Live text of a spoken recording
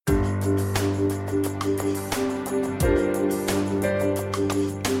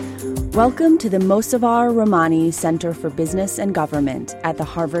Welcome to the Mosavar Rahmani Center for Business and Government at the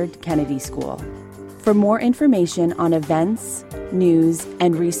Harvard Kennedy School. For more information on events, news,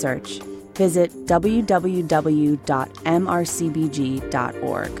 and research, visit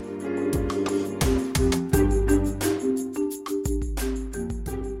www.mrcbg.org.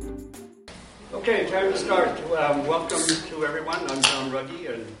 Okay, time to start. Welcome to everyone. I'm John Ruggie,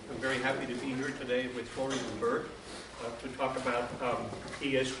 and I'm very happy to be here today with Florian and Berg to talk about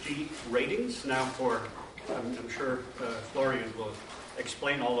ESG ratings. Now, I'm sure Florian will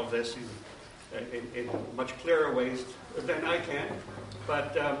explain all of this in much clearer ways than I can.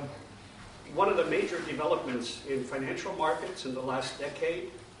 But one of the major developments in financial markets in the last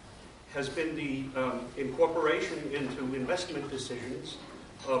decade has been the incorporation into investment decisions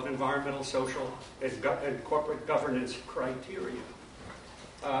of environmental, social, and corporate governance criteria.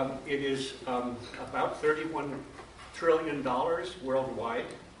 It is about $31 trillion worldwide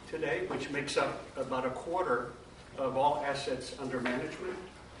today, which makes up about a quarter of all assets under management.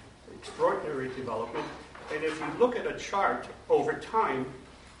 Extraordinary development. And if you look at a chart over time,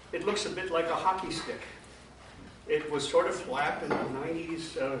 it looks a bit like a hockey stick. It was sort of flat in the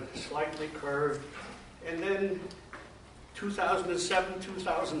 90s, slightly curved, and then 2007,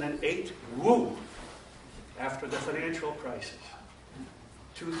 2008, woo, after the financial crisis.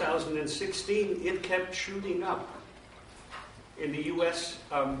 2016, it kept shooting up. In the U.S.,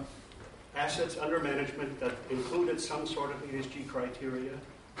 assets under management that included some sort of ESG criteria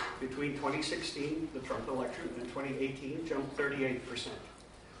between 2016, the Trump election, and 2018 jumped 38%.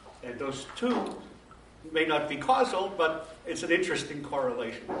 And those two may not be causal, but it's an interesting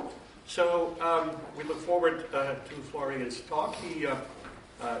correlation. So we look forward to Florian's talk. He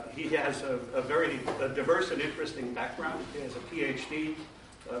has a very diverse and interesting background. He has a PhD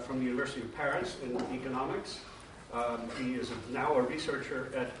from the University of Paris in economics. He is now a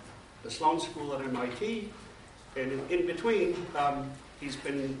researcher at the Sloan School at MIT. And in between, he's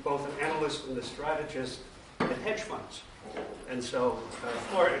been both an analyst and a strategist at hedge funds. And so,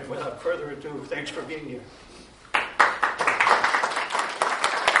 Florian, without further ado, thanks for being here.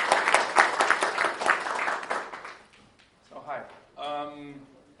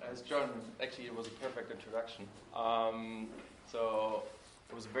 As John, actually it was a perfect introduction. So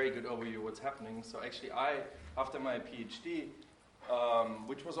it was a very good overview of what's happening. So actually after my PhD,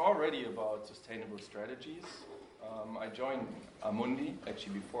 which was already about sustainable strategies, I joined Amundi,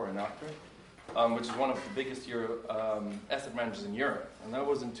 actually before and after, which is one of the biggest asset managers in Europe. And that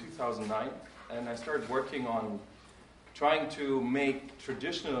was in 2009. And I started working on trying to make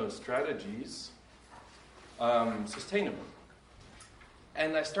traditional strategies sustainable.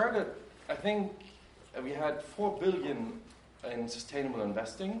 And I think we had 4 billion in sustainable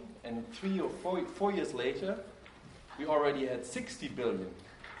investing, and 3 or 4 years later, we already had 60 billion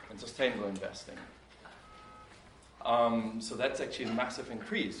in sustainable investing. So that's actually a massive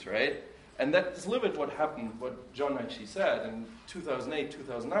increase, right? And that's a little bit what happened, what John actually said. In 2008,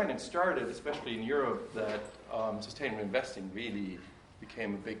 2009, it started, especially in Europe, that sustainable investing really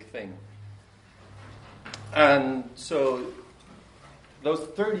became a big thing. And so those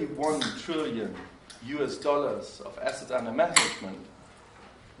 31 trillion US dollars of assets under management,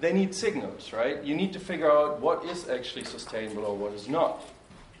 they need signals, right? You need to figure out what is actually sustainable or what is not.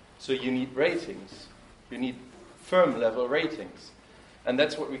 So you need ratings. You need firm level ratings. And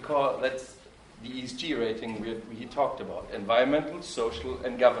that's what that's the ESG rating we talked about, environmental, social,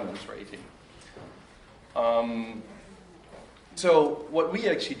 and governance rating. So what we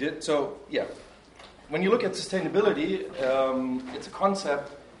actually did, when you look at sustainability, it's a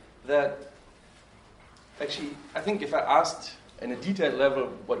concept that actually, I think if I asked in a detailed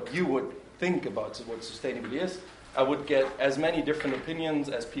level what you would think about what sustainability is, I would get as many different opinions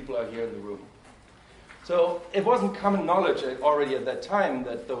as people are here in the room. So it wasn't common knowledge already at that time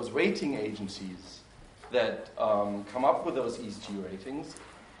that those rating agencies that come up with those ESG ratings,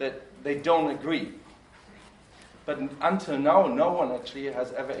 that they don't agree. But until now, no one actually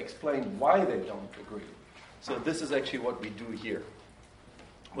has ever explained why they don't agree. So this is actually what we do here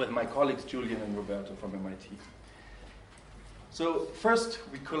with my colleagues Julian and Roberto from MIT. So first,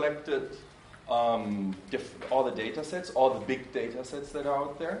 we collected all the data sets, all the big data sets that are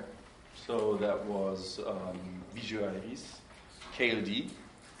out there. So that was Vigeo Eiris, KLD.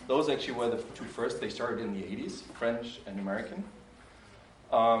 Those actually were the two first. They started in the 80s, French and American.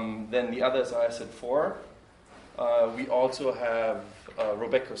 Then the others are Asset4. We also have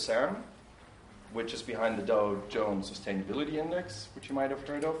Robeco-SAM, which is behind the Dow Jones Sustainability Index, which you might have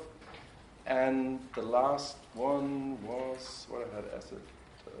heard of. And the last one was, what I had,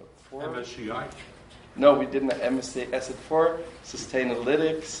 Asset4? MSCI? No, we didn't have MSCI Asset4,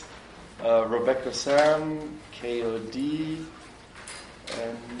 Sustainalytics, Rebecca Sam, KOD,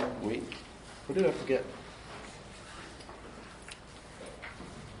 and wait, what did I forget?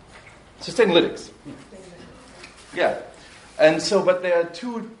 Sustainalytics. Yeah. And so, but there are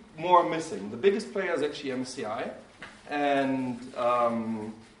two more missing. The biggest player is actually MSCI and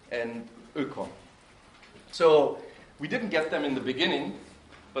Ökom. So we didn't get them in the beginning,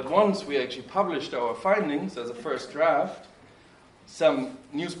 but once we actually published our findings as a first draft, some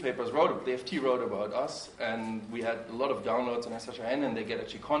newspapers wrote, the FT wrote about us, and we had a lot of downloads on SHRN, and they get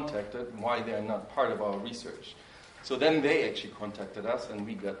actually contacted why they are not part of our research. So then they actually contacted us, and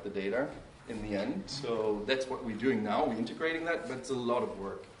we got the data in the end. So that's what we're doing now. We're integrating that, but it's a lot of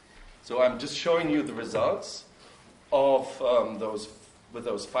work. So I'm just showing you the results of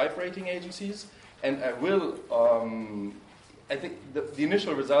those 5 rating agencies, and I will. I think the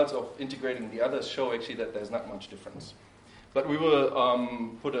initial results of integrating the others show actually that there's not much difference. But we will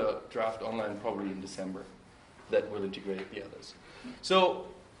put a draft online probably in December that will integrate the others. So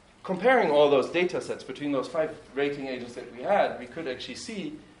comparing all those data sets between those 5 rating agents that we had, we could actually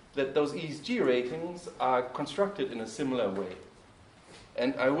see that those ESG ratings are constructed in a similar way.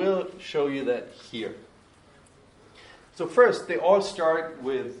 And I will show you that here. So first, they all start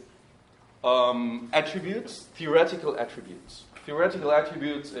with attributes, theoretical attributes. Theoretical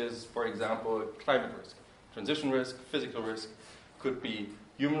attributes is, for example, climate risk, transition risk, physical risk, could be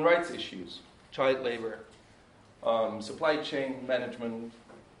human rights issues, child labor, supply chain management,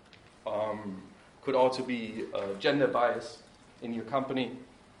 could also be gender bias in your company.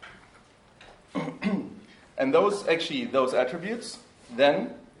 And those attributes,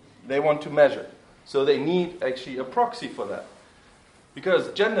 then they want to measure. So they need actually a proxy for that.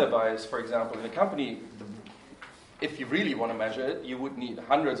 Because gender bias, for example, in a company, if you really want to measure it, you would need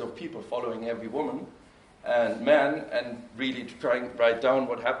hundreds of people following every woman and man and really to try and write down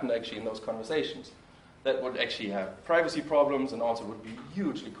what happened actually in those conversations. That would actually have privacy problems and also would be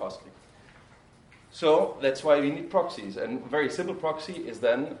hugely costly. So that's why we need proxies. And a very simple proxy is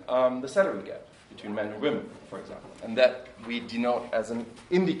then the salary gap between men and women, for example. And that we denote as an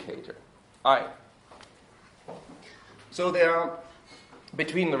indicator, I. So there are,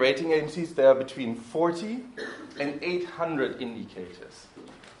 between the rating agencies, there are between 40 and 800 indicators,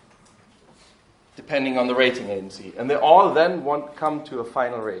 depending on the rating agency. And they all then come to a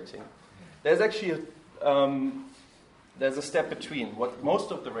final rating. There's actually there's a step between. What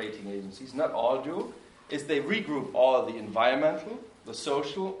most of the rating agencies, not all do, is they regroup all the environmental, the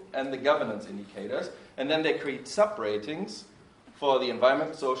social, and the governance indicators, and then they create sub-ratings for the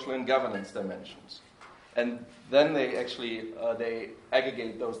environment, social, and governance dimensions. And then they actually they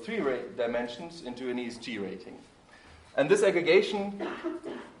aggregate those 3 dimensions into an ESG rating. And this aggregation,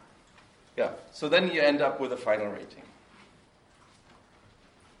 so then you end up with a final rating.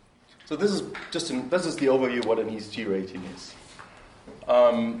 So this is the overview of what an ESG rating is.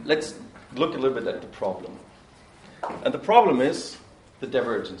 Let's look a little bit at the problem. And the problem is the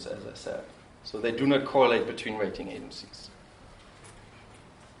divergence, as I said. So they do not correlate between rating agencies.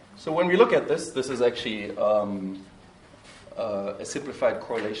 So when we look at this is actually a simplified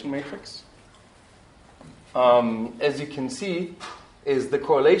correlation matrix. As you can see, is the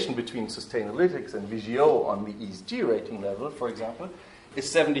correlation between Sustainalytics and VGO on the ESG rating level, for example, is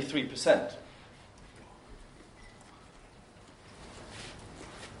 73%.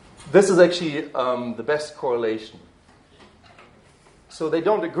 This is actually the best correlation. So they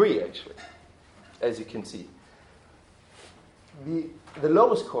don't agree, actually, as you can see. The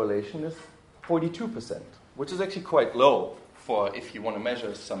lowest correlation is 42%, which is actually quite low for if you want to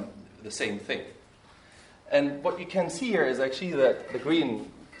measure the same thing. And what you can see here is actually that the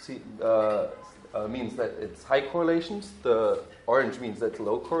green means that it's high correlations, the orange means that it's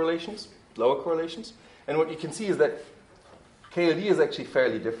lower correlations. And what you can see is that KLD is actually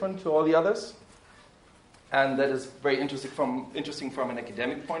fairly different to all the others. And that is very interesting from an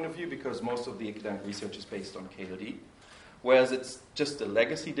academic point of view, because most of the academic research is based on KLD. Whereas it's just a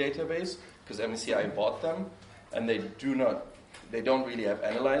legacy database, because MSCI bought them, and they don't really have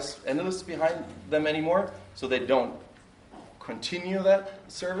analysts behind them anymore, so they don't continue that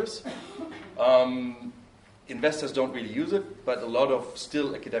service. Investors don't really use it, but a lot of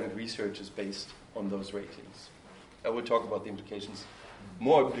still academic research is based on those ratings. I will talk about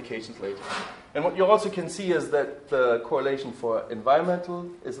more implications later. And what you also can see is that the correlation for environmental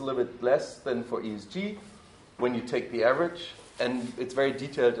is a little bit less than for ESG when you take the average, and it's very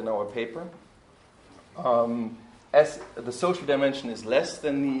detailed in our paper. As the social dimension is less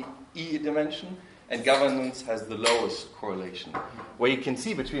than the E dimension, and governance has the lowest correlation. Where you can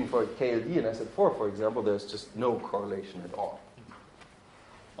see between for KLD and SF4, for example, there's just no correlation at all.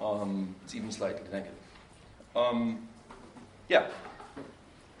 It's even slightly negative. Yeah.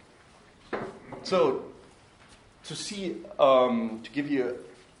 So to see, to give you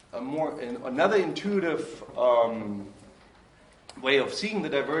another intuitive way of seeing the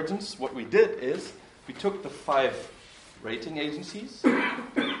divergence, what we did is we took the 5 rating agencies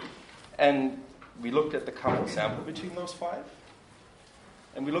and we looked at the common sample between those 5,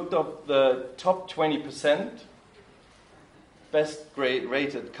 and we looked up the top 20% best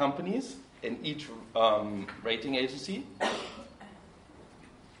rated companies in each rating agency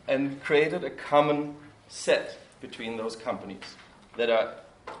and created a common set between those companies that are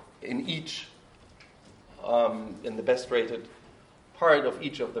in each, in the best rated part of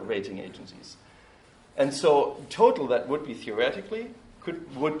each of the rating agencies. And so in total that would be theoretically,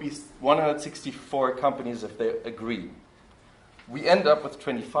 would be 164 companies if they agree. We end up with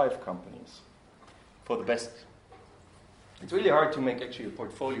 25 companies for the best. It's really hard to make actually a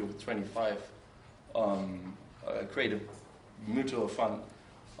portfolio with 25, create a mutual fund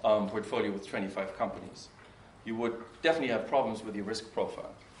portfolio with 25 companies. You would definitely have problems with your risk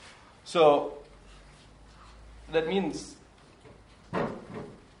profile. So that means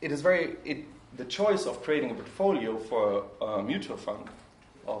the choice of creating a portfolio for a mutual fund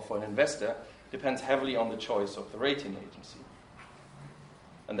or for an investor depends heavily on the choice of the rating agency.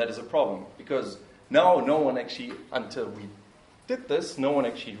 And that is a problem because now no one actually, until we did this, no one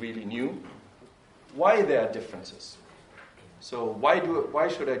actually really knew why there are differences. So why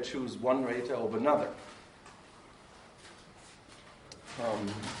should I choose one rater over another?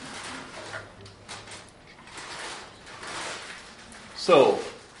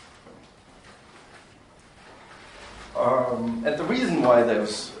 And the reason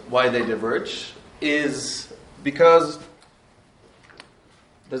why they diverge is because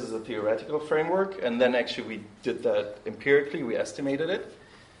this is a theoretical framework, and then actually we did that empirically, we estimated it.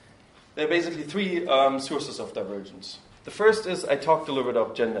 There are basically 3 sources of divergence. The first is, I talked a little bit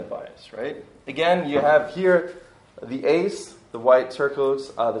of gender bias, right? Again, you have here the A's, the white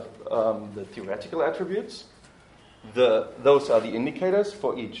circles are the theoretical attributes. Those are the indicators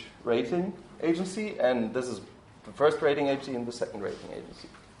for each rating agency, and this is the first rating agency and the second rating agency.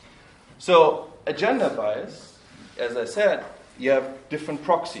 So a gender bias, as I said, you have different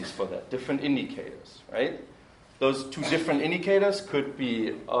proxies for that, different indicators, right? Those 2 different indicators could be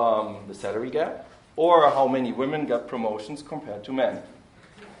the salary gap or how many women got promotions compared to men.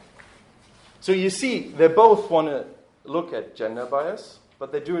 So you see, they both want to look at gender bias,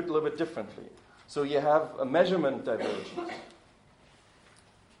 but they do it a little bit differently. So you have a measurement divergence.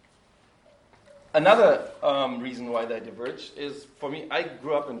 Another reason why they diverge is, for me, I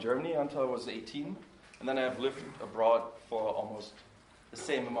grew up in Germany until I was 18, and then I have lived abroad for almost the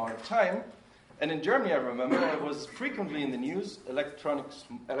same amount of time. And in Germany, I remember, I was frequently in the news,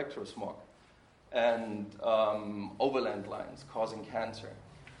 electrosmog and overland lines causing cancer.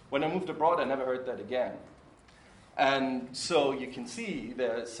 When I moved abroad, I never heard that again. And so you can see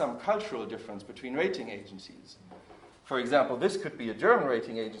there's some cultural difference between rating agencies. For example, this could be a German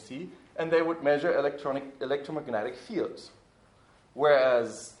rating agency, and they would measure electromagnetic fields.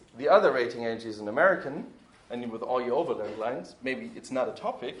 Whereas the other rating agencies in American, and with all your overland lines, maybe it's not a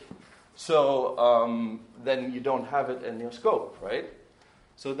topic, so then you don't have it in your scope, right?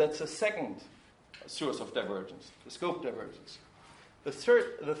 So that's a second source of divergence, the scope divergence. The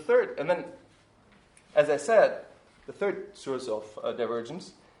third, and then, as I said, the third source of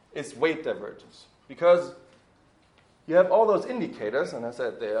divergence is weight divergence. Because you have all those indicators, and I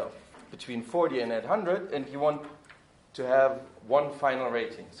said they are between 40 and 800, and you want to have one final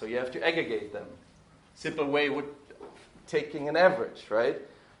rating. So you have to aggregate them. Simple way would taking an average, right?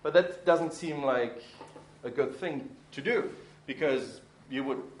 But that doesn't seem like a good thing to do, because you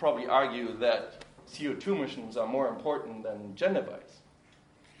would probably argue that CO2 emissions are more important than gender bias.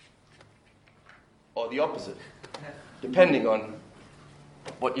 Or the opposite, depending on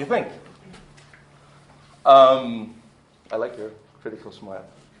what you think. I like your critical smile.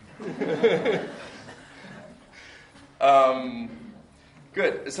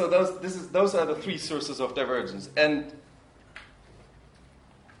 Good. So those are the 3 sources of divergence, and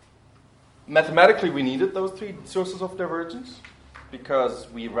mathematically we needed those 3 sources of divergence because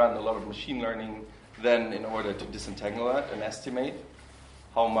we ran a lot of machine learning then in order to disentangle that and estimate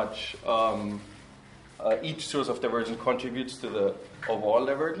how much each source of divergence contributes to the overall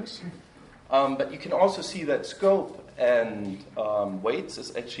divergence. But you can also see that scope and weights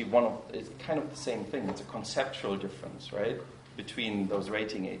is actually it's kind of the same thing. It's a conceptual difference, right, between those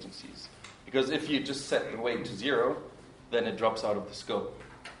rating agencies. Because if you just set the weight to 0, then it drops out of the scope,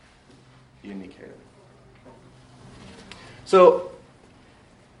 the indicator. So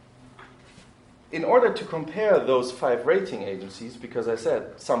in order to compare those 5 rating agencies, because I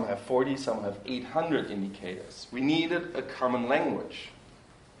said some have 40, some have 800 indicators, we needed a common language.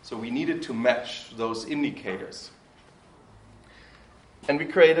 So we needed to match those indicators. And we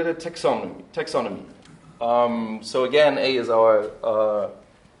created a taxonomy. So again, A is our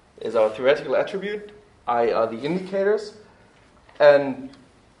theoretical attribute, I are the indicators, and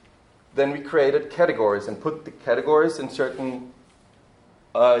then we created categories and put the categories in certain,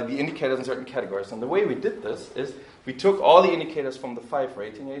 the indicators in certain categories. And the way we did this is we took all the indicators from the 5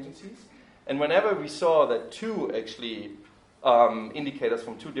 rating agencies, and whenever we saw that 2 actually indicators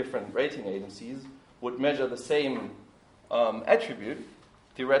from 2 different rating agencies would measure the same attribute,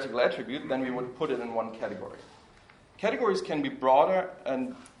 theoretical attribute, then we would put it in one category. Categories can be broader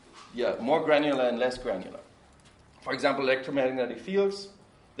and more granular and less granular. For example, electromagnetic fields,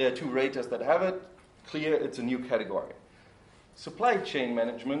 there are 2 raters that have it. Clear, it's a new category. Supply chain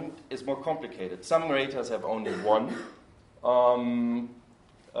management is more complicated. Some raters have only one,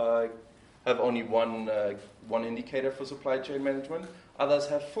 one indicator for supply chain management. Others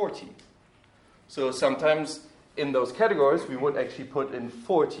have 40. So sometimes in those categories, we would actually put in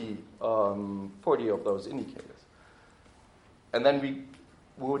 40 of those indicators. And then we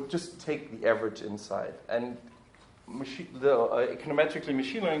would just take the average inside. And econometrically,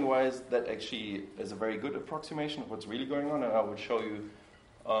 machine learning-wise, that actually is a very good approximation of what's really going on, and I would show you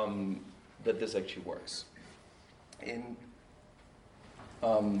that this actually works in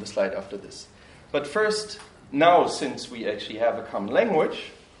the slide after this. But first, now since we actually have a common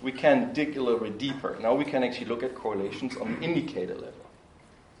language, we can dig a little bit deeper. Now we can actually look at correlations on the indicator level.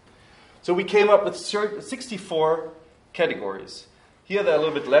 So we came up with 64 categories. Here they're a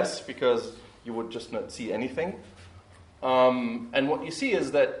little bit less because you would just not see anything. And what you see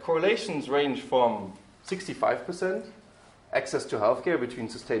is that correlations range from 65%, access to healthcare between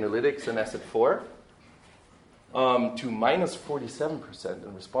Sustainalytics and Asset 4, to minus 47%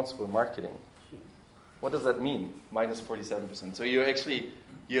 in responsible marketing. What does that mean, minus 47%? So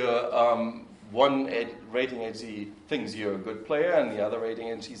one rating agency thinks you're a good player, and the other rating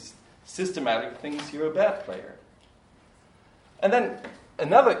agency systematic thinks you're a bad player. And then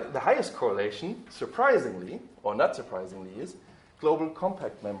the highest correlation, surprisingly, or not surprisingly, is Global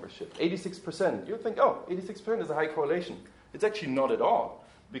Compact membership, 86%. You think, 86% is a high correlation. It's actually not at all,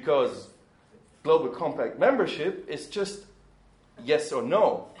 because Global Compact membership is just yes or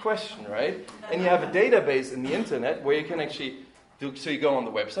no question, right? And you have a database in the internet where you can actually so you go on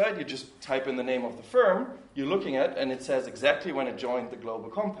the website, you just type in the name of the firm you're looking at, and it says exactly when it joined the Global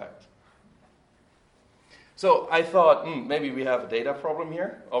Compact. So I thought, maybe we have a data problem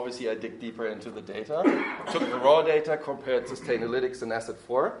here. Obviously, I dig deeper into the data. Took the raw data, compared Sustainalytics and Asset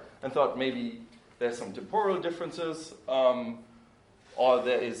 4, and thought maybe there's some temporal differences, or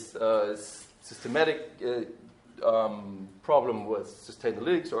there is a systematic problem with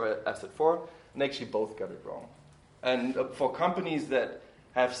Sustainalytics or Asset 4, and actually both got it wrong. And for companies that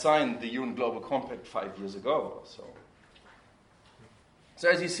have signed the UN Global Compact 5 years ago or so. So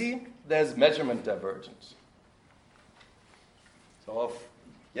as you see, there's measurement divergence.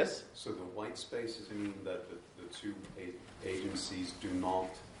 Yes? So the white spaces mean that the 2 agencies do not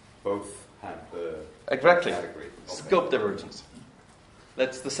both have the exactly category. Okay. Scope divergence.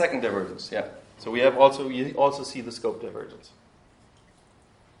 That's the second divergence, yeah. So you also see the scope divergence.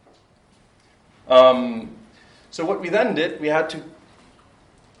 So what we then did, we actually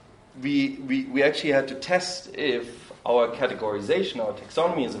had to test if our categorization, our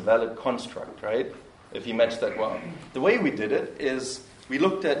taxonomy is a valid construct, right? If you match that well. The way we did it is we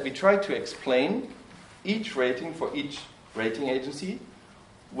tried to explain each rating for each rating agency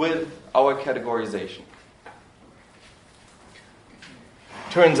with our categorization.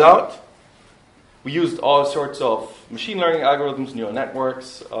 Turns out, we used all sorts of machine learning algorithms, neural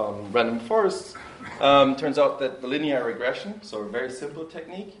networks, random forests. Turns out that the linear regression, so a very simple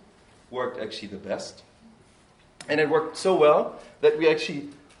technique, worked actually the best. And it worked so well that we actually,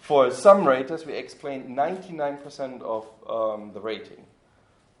 for some raters, we explained 99% of the rating.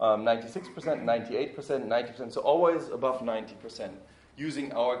 96%, 98%, 90%, so always above 90%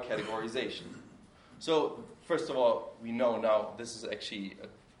 using our categorization. So first of all, we know now this is actually a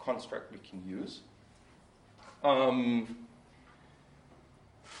construct we can use. And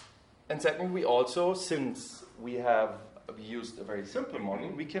second, we also, since we have used a very simple model,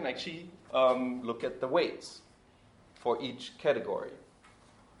 we can actually look at the weights for each category.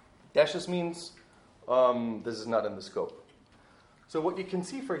 Dashes means this is not in the scope. So what you can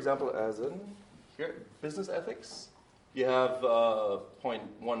see, for example, as in here, business ethics, you have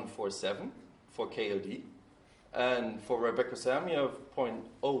 0.147 for KOD, And for Rebecca Sam, you have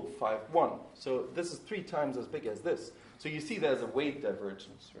 0.051. So this is 3 times as big as this. So you see there's a weight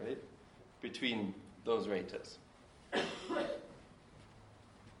divergence, right, between those raters.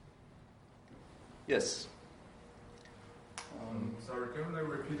 Yes? Sorry, can I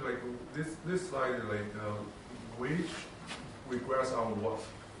repeat, like, this slide, like, which regress on what?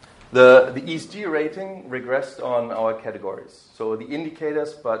 The ESG rating regressed on our categories. So the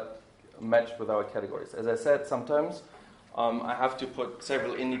indicators, but matched with our categories. As I said, sometimes I have to put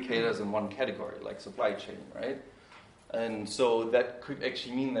several indicators in one category, like supply chain, right? And so that could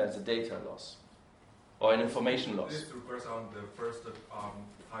actually mean there's a data loss or an information loss. This regress on the first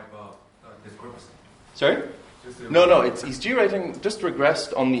type of discrepancy. Sorry? No, it's ESG rating just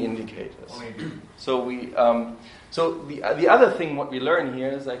regressed on the indicators. So we, so the other thing what we learn here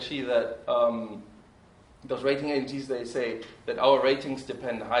is actually that those rating agencies, they say that our ratings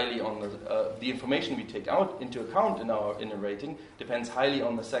depend highly on the information we take out into account in a rating depends highly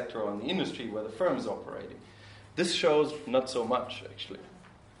on the sector or on the industry where the firm is operating. This shows not so much actually,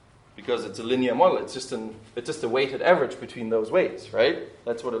 because it's a linear model. It's just a weighted average between those weights, right?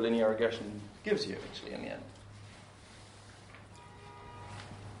 That's what a linear regression gives you actually in the end.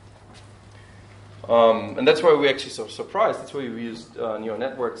 And that's why we're actually so surprised. That's why we used neural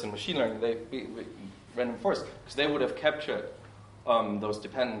networks and machine learning, random forest, because they would have captured those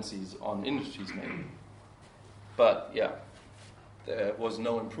dependencies on industries maybe. But yeah, there was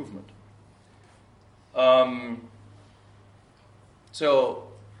no improvement. So,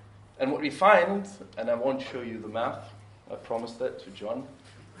 and what we find, and I won't show you the math, I promised that to John.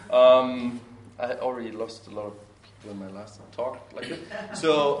 I already lost a lot of people in my last talk like it.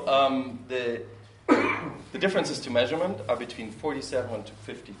 So the differences to measurement are between 47 to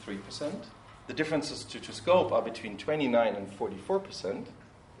 53%. The differences to scope are between 29 and 44%.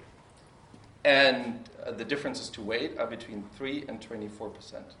 And the differences to weight are between 3 and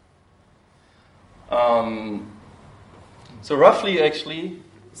 24%. So roughly, actually,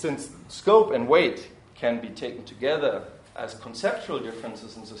 since scope and weight can be taken together as conceptual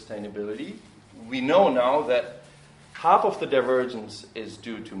differences in sustainability, we know now that half of the divergence is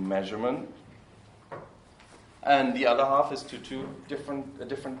due to measurement, and the other half is due to a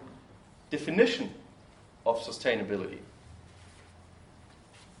different definition of sustainability.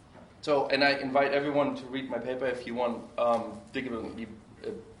 So, and I invite everyone to read my paper if you want dig a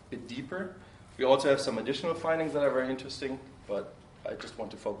bit deeper. We also have some additional findings that are very interesting, but I just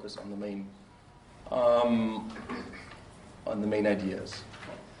want to focus on the main ideas.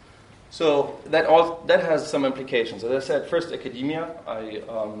 So that has some implications. As I said, first academia.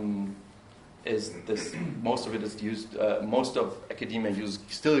 Most of it is used. Most of academia use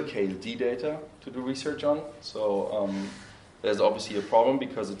still KLD data to do research on. So there's obviously a problem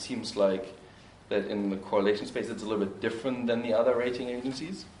because it seems like that in the correlation space it's a little bit different than the other rating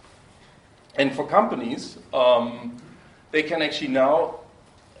agencies. And for companies, they can actually now.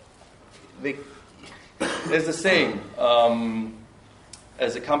 There's a saying.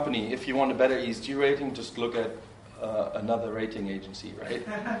 As a company, if you want a better ESG rating, just look at another rating agency, right?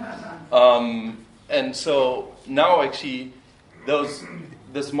 And so now, actually,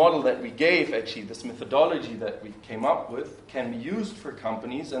 this model that we gave, actually, this methodology that we came up with, can be used for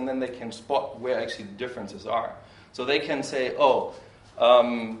companies, and then they can spot where actually the differences are. So they can say, our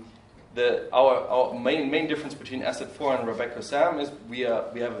main difference between Asset 4 and Rebecca Sam is we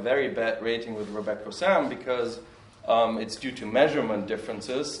have a very bad rating with Rebecca Sam because it's due to measurement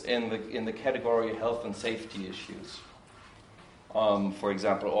differences in the category health and safety issues. For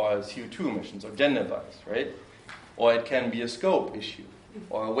example, or CO2 emissions or gender bias, right? Or it can be a scope issue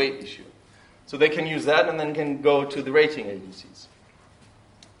or a weight issue. So they can use that and then can go to the rating agencies.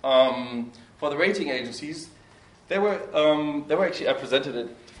 For the rating agencies, they were actually, I presented it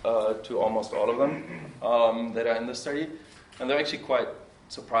to almost all of them that are in the study, and they're actually quite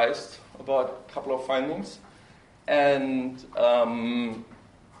surprised about a couple of findings. And so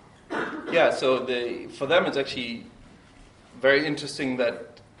for them it's actually very interesting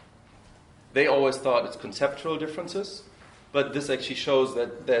that they always thought it's conceptual differences, but this actually shows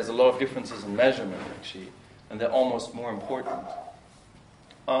that there's a lot of differences in measurement actually, and they're almost more important.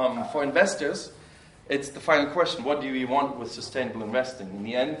 For investors, it's the final question: what do we want with sustainable investing? In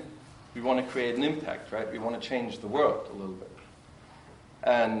the end, we want to create an impact, right? We want to change the world a little bit.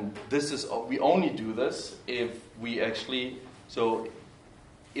 And we only do this if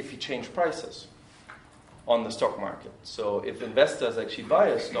you change prices on the stock market. So if investors actually buy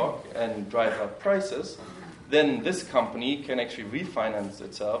a stock and drive up prices, then this company can actually refinance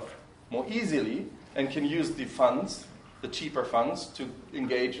itself more easily and can use the cheaper funds, to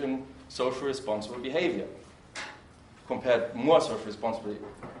engage in social responsible behavior. compared more sort of responsible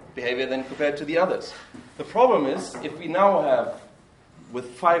behavior than compared to the others. The problem is, if we now have, with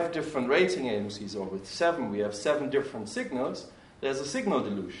 5 different rating agencies, or with 7, we have 7 different signals, there's a signal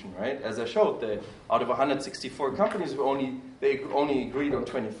dilution, right? As I showed, out of 164 companies, they only agreed on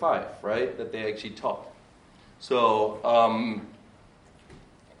 25, right? That they actually top. So,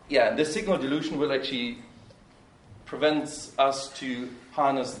 this signal dilution will actually prevents us to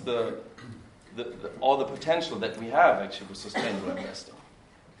harness all the potential that we have actually with sustainable investing.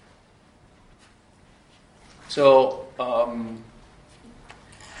 So,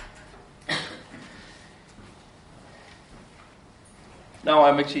 now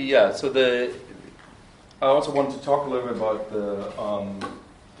I'm actually, I also want to talk a little bit about the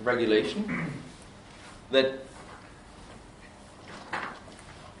regulation that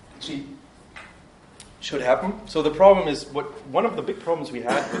actually should happen. So the problem is, one of the big problems we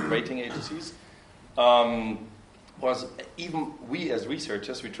had with rating agencies was, even we as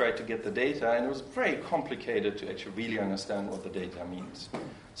researchers, we tried to get the data, and it was very complicated to actually really understand what the data means.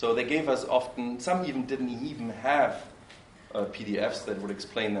 So they gave us often, some even didn't even have PDFs that would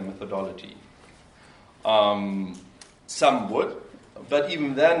explain their methodology. Some would, but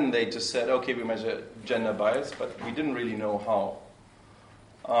even then they just said, okay, we measure gender bias, but we didn't really know how.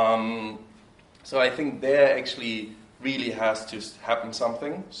 So I think there actually really has to happen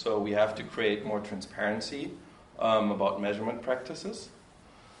something. So we have to create more transparency about measurement practices.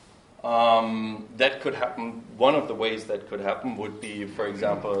 That could happen. One of the ways that could happen would be, for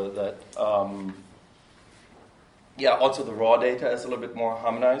example, that also the raw data is a little bit more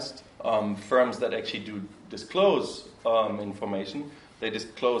harmonized. Firms that actually do disclose information, they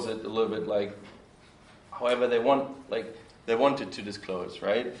disclose it a little bit like however they want, like they want it to disclose,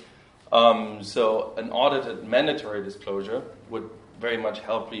 right? So an audited mandatory disclosure would very much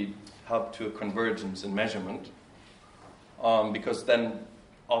help to a convergence in measurement, because then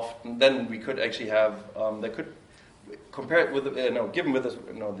we could actually have compare it with given with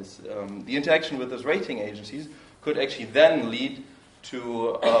the interaction with those rating agencies could actually then lead to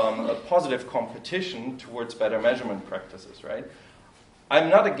a positive competition towards better measurement practices, right? I'm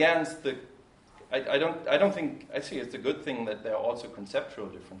not against I don't think, actually it's a good thing that there are also conceptual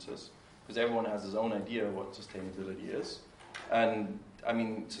differences, because everyone has his own idea of what sustainability is. And I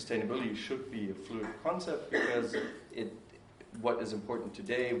mean, sustainability should be a fluid concept, because what is important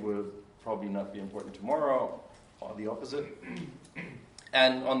today will probably not be important tomorrow, or the opposite.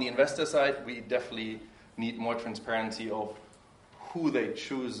 And on the investor side, we definitely need more transparency of who they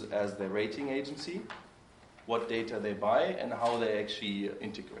choose as their rating agency, what data they buy, and how they actually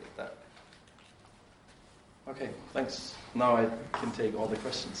integrate that. Okay, thanks. Now I can take all the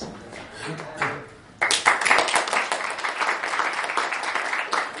questions.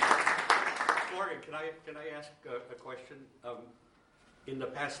 Florian, can I ask a question? In the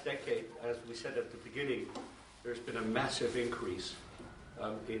past decade, as we said at the beginning, there's been a massive increase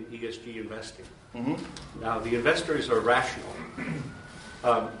in ESG investing. Mm-hmm. Now, the investors are rational,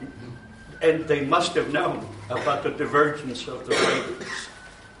 and they must have known about the divergence of the ratings.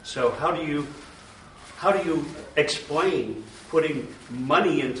 So how do you explain putting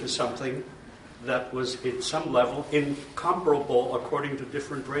money into something that was at some level incomparable according to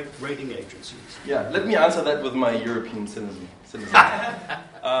different rating agencies? Yeah, let me answer that with my European cynicism.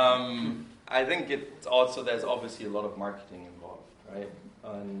 I think there's obviously a lot of marketing involved, right?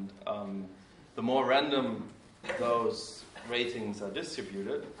 And the more random those ratings are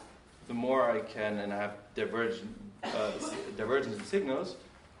distributed, the more I can, and I have divergence in signals,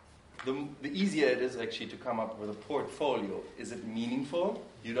 the easier it is actually to come up with a portfolio. Is it meaningful?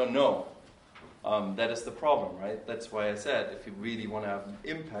 You don't know. That is the problem, right? That's why I said, if you really want to have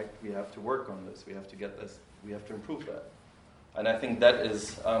impact, we have to work on this. We have to get this. We have to improve that. And I think that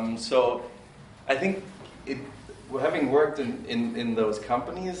is, so I think having worked in those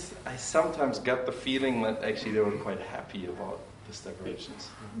companies, I sometimes got the feeling that actually they were quite happy about this divergence,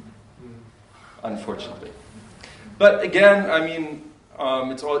 unfortunately. But again, I mean,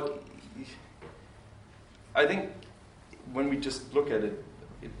 it's all, I think when we just look at it,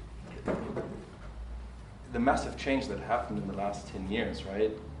 the massive change that happened in the last 10 years,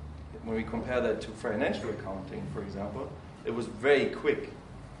 right? When we compare that to financial accounting, for example, it was very quick.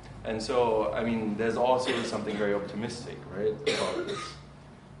 And so, I mean, there's also something very optimistic, right, about this.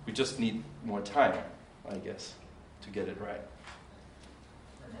 We just need more time, I guess, to get it right.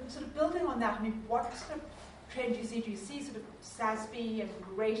 Sort of building on that, I mean, what sort of trend do you see? Do you see sort of SASB and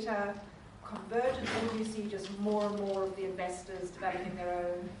greater convergence, or do you see just more and more of the investors developing their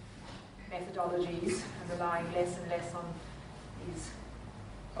own methodologies and relying less and less on these?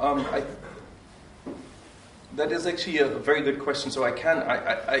 that is actually a very good question. So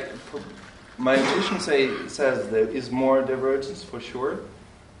my intuition says there is more divergence for sure.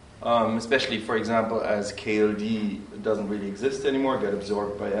 Especially, for example, as KLD doesn't really exist anymore, got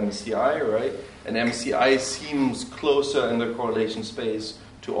absorbed by MSCI, right? And MSCI seems closer in the correlation space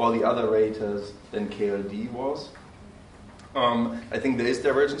to all the other raters than KLD was. I think there is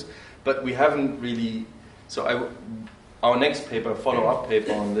divergence, but we haven't really. So our next paper, follow-up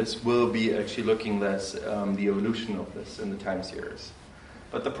paper on this, will be actually looking at the evolution of this in the time series.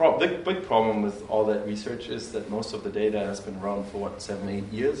 But the big problem with all that research is that most of the data has been around for 7-8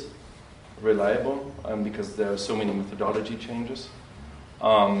 years, reliable, because there are so many methodology changes.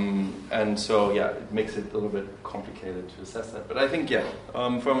 And so, it makes it a little bit complicated to assess that. But I think,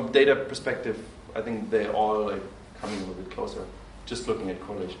 from a data perspective, I think they're all coming a little bit closer, just looking at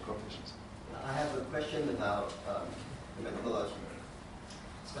correlation coefficients. I have a question about the methodology,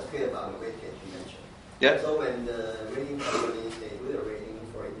 especially about the weightage you mentioned. Yeah. So when the rating companies, they do the rating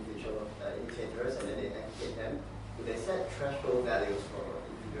for individual indicators and then they aggregate them, do they set threshold values for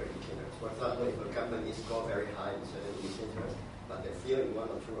individual indicators? For example, if a company score very high in certain indicators, but they fail in one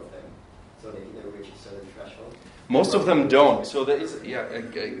or two of them, so they didn't reach a certain threshold? Most of them don't. So there is,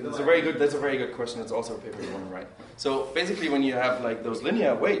 that's a very good question. It's also a paper you want to write. So basically, when you have those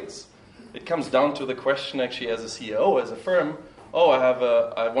linear weights, it comes down to the question actually as a CEO, as a firm.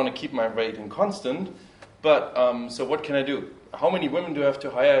 I want to keep my rating constant, but so what can I do? How many women do I have to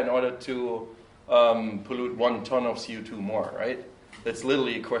hire in order to pollute 1 ton of CO2 more, right? That's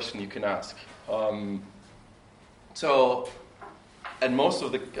literally a question you can ask. And most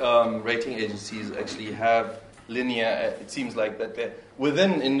of the rating agencies actually have linear, it seems like that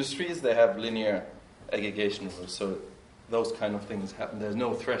within industries they have linear aggregation rules, so those kind of things happen. There's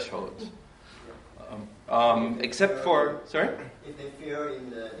no thresholds. Except for, sorry? If they fail in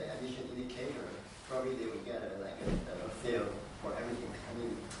the addition indicator, probably they will get a fail for everything. I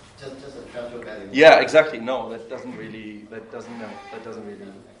mean, just a threshold value. Yeah, exactly. No, that doesn't really,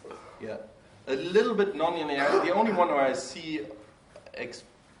 yeah. A little bit non-linearity. The only one where I see,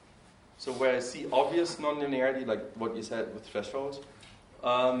 where I see obvious non-linearity, like what you said with thresholds,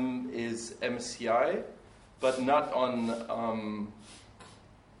 is MSCI, but not on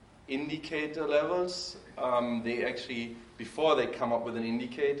indicator levels. They actually, before they come up with an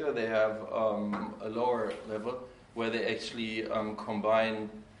indicator, they have a lower level where they actually combine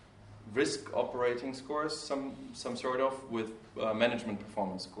risk operating scores, some sort of, with management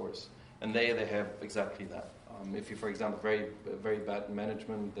performance scores. And they have exactly that. If you, for example, very, very bad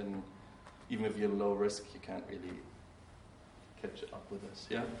management, then even if you're low risk, you can't really catch up with this.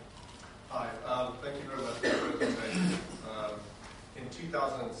 Yeah? Hi, thank you very much for the presentation. In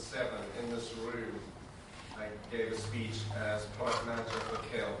 2007, in this room, I gave a speech as product manager for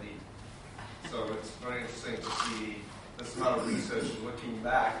KLD. So it's very interesting to see this amount of research looking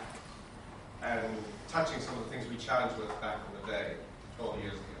back and touching some of the things we challenged with back in the day, 12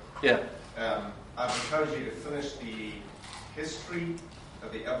 years ago. Yeah. I've encouraged you to finish the history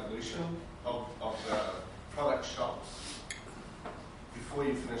of the evolution of the product shops before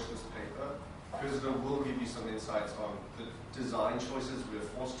you finish this paper, because it will give you some insights on the design choices we're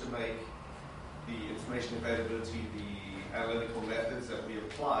forced to make, the information availability, the analytical methods that we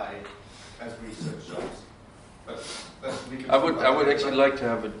apply as research shops. But I would actually like to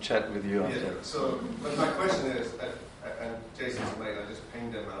have a chat with you after. Yeah. So, but my question is, and Jason's made, I just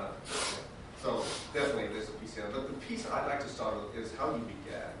pinged him out. So definitely there's a piece here. But the piece I'd like to start with is how you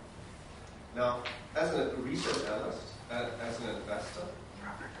began. Now, as a research analyst, as an investor,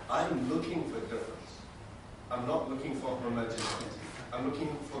 I'm looking for difference. I'm not looking for homogeneity. I'm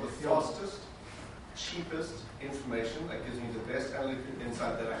looking for the fastest, cheapest information that gives me the best analytical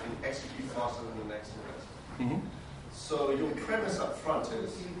insight that I can execute faster than the next investor. Mm-hmm. So your premise up front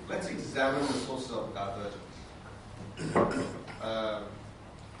is, let's examine the sources of divergence.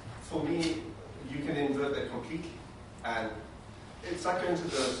 For me, you can invert that completely. And it's like going to the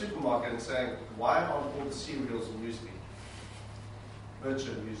supermarket and saying, why aren't all the cereals muesli?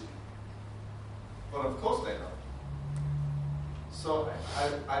 Nurture muesli. Well, of course they're not. So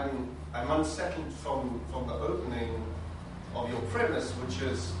I'm unsettled from the opening of your premise, which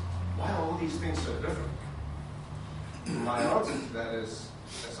is, why are all these things so different? My answer to that is,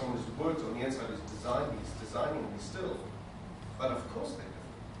 as someone who's worked on the inside, who's designing these still, but of course they're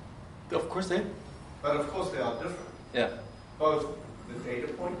different. Of course they. But of course they are different. Yeah. Both the data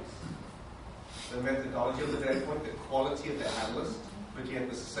points, the methodology of the data point, the quality of the analyst, looking at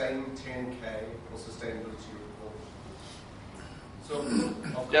the same 10K or sustainability report. So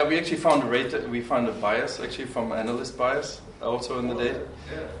yeah, we actually found a bias actually from analyst bias also in the data.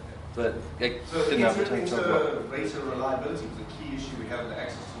 Yeah. that I So didn't have the time to talk about. inter-rater reliability was a key issue we had in the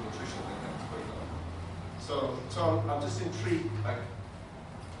access to nutritional index, for example. So I'm just intrigued, like,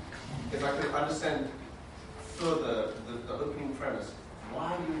 if I could understand further the opening premise,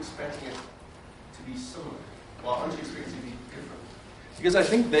 why are you expecting it to be similar? Why aren't you expecting it to be different? Because I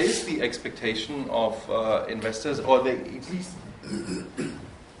think there is the expectation of investors, or they at least.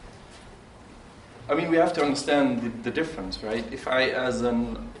 I mean, we have to understand the difference, right? If I, as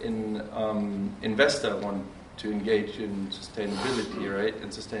an investor, want to engage in sustainability, right,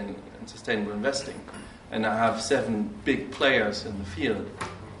 in sustainable investing, and I have 7 big players in the field,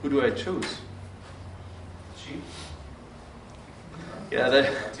 who do I choose? Cheap. Yeah,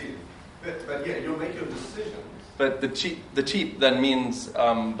 but yeah, you'll make your decision. But the cheap then means,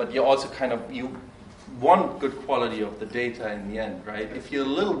 but you also you want good quality of the data in the end, right? If you're a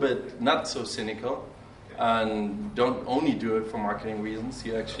little bit not so cynical and don't only do it for marketing reasons,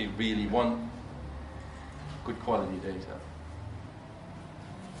 you actually really want good quality data.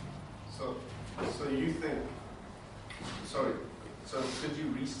 So you think, sorry, so could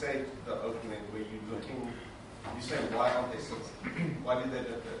you restate the opening where you say why aren't they similar? Why did they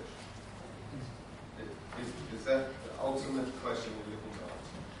diverge? Is that the ultimate question we're looking to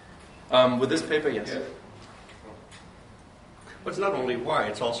answer? With this paper, yes. Yeah. But it's not only why,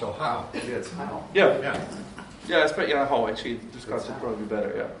 it's also how. Yeah, it's how. Yeah, it's pretty, how actually discuss it probably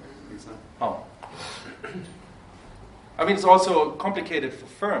better, yeah. Exactly. How? I mean, it's also complicated for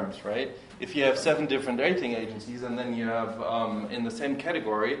firms, right? If you have 7 different rating agencies and then you have, in the same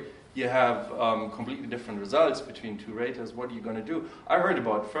category, you have completely different results between 2 raters, what are you going to do? I heard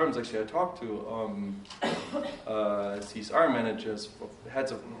about firms, actually, I talked to CSR managers,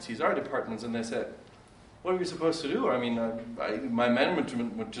 heads of CSR departments, and they said, what are we supposed to do? I mean, my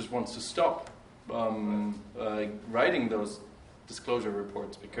management just wants to stop writing those disclosure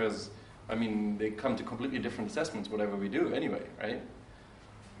reports because, I mean, they come to completely different assessments, whatever we do anyway, right?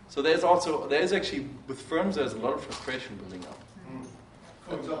 So there's actually, with firms, there's a lot of frustration building up.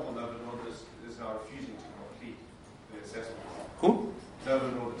 For example, Novo Nordisk is now refusing to complete the assessment. Who? Novo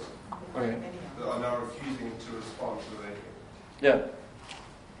Nordisk. Okay. They are now refusing to respond to the rating. Yeah.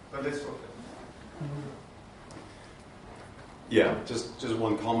 But let's look Yeah, just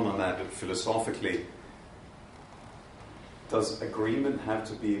one comment on that. Philosophically, does agreement have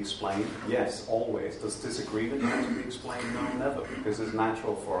to be explained? Yes, always. Does disagreement have to be explained? No, never, because it's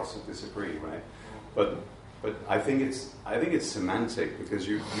natural for us to disagree, right? But I think it's semantic because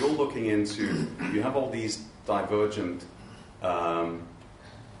you're looking into, you have all these divergent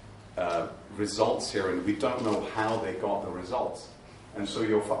results here, and we don't know how they got the results. And so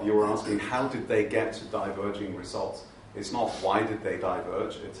you're asking, how did they get to diverging results? It's not why did they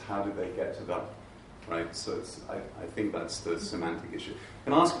diverge, it's how did they get to that, right? So I think that's the semantic issue.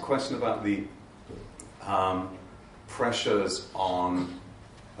 Can I ask a question about the pressures on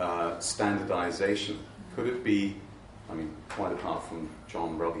standardization? Could it be, I mean, quite apart from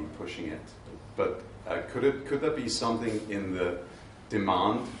John Ruggie pushing it, but could there be something in the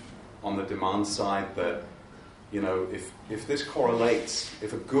demand, on the demand side that, you know, if this correlates,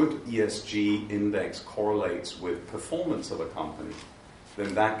 if a good ESG index correlates with performance of a company,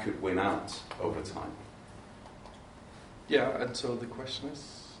 then that could win out over time. Yeah, and so the question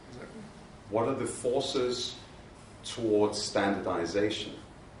is exactly, what are the forces towards standardization?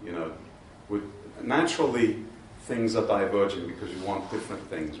 You know, naturally things are diverging because you want different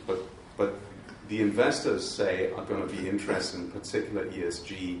things, but the investors say are going to be interested in particular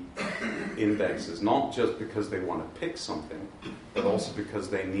ESG indexes, not just because they want to pick something, but also because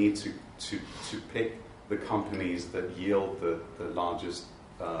they need to pick the companies that yield the largest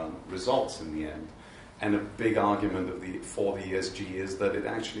results in the end. And a big argument for the ESG is that it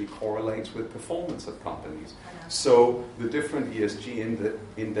actually correlates with performance of companies. So the different ESG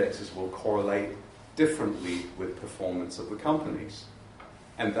indexes will correlate differently with performance of the companies.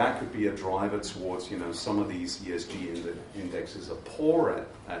 And that could be a driver towards, you know, some of these ESG indexes are poor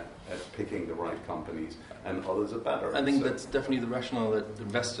at picking the right companies, and others are better. I think that's definitely the rationale that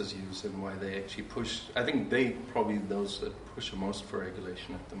investors use and why they actually push. I think they probably those that push the most for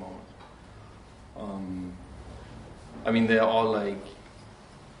regulation at the moment. I mean, they're all like,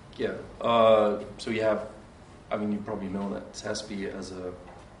 yeah. So you have, I mean, you probably know that SASB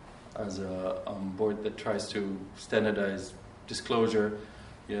as a board that tries to standardize disclosure.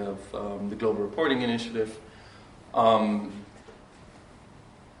 You have the Global Reporting Initiative. But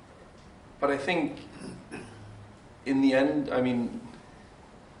I think in the end, I mean,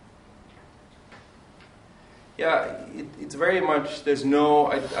 yeah, it's very much, there's no,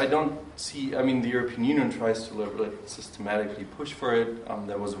 I don't see, I mean, the European Union tries to like, systematically push for it.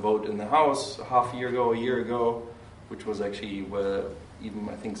 There was a vote in the House a year ago, which was actually where even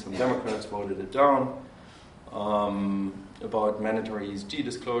I think some Democrats voted it down, about mandatory ESG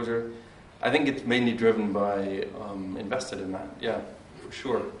disclosure. I think it's mainly driven by investor demand, yeah, for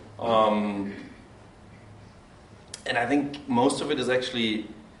sure. And I think most of it is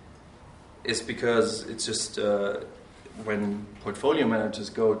because it's just when portfolio managers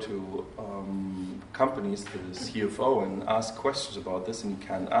go to companies, to the CFO, and ask questions about this and he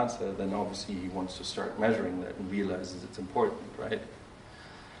can't answer, then obviously he wants to start measuring that and realizes it's important, right?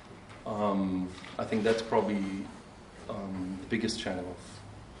 I think that's probably the biggest channel of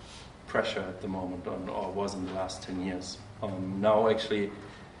pressure at the moment, or was in the last 10 years. Now actually,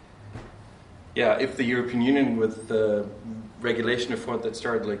 yeah, if the European Union with the regulation effort that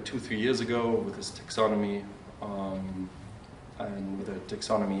started like 2-3 years ago with this taxonomy, and with the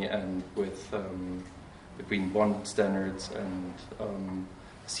taxonomy and with the green bond standards and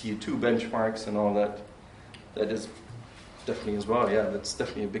CO2 benchmarks and all that, that is definitely as well, yeah, that's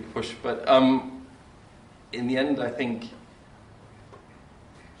definitely a big push. But in the end, I think,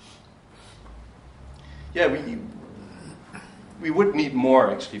 yeah, we would need more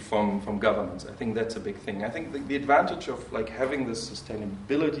actually from governments. I think that's a big thing. I think the advantage of like having this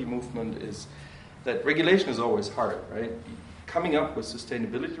sustainability movement is that regulation is always hard, right? Coming up with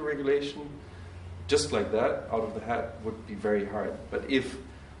sustainability regulation just like that out of the hat would be very hard. But if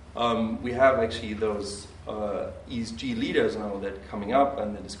we have actually those ESG leaders now that are coming up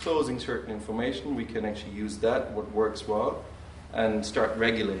and they're disclosing certain information, we can actually use that, what works well, and start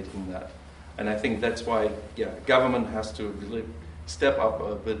regulating that. And I think that's why, yeah, government has to really step up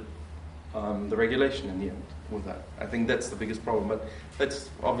a bit the regulation in the end with that. I think that's the biggest problem. But that's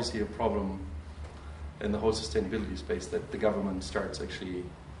obviously a problem in the whole sustainability space, that the government starts actually,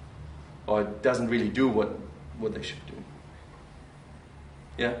 or doesn't really do what they should do.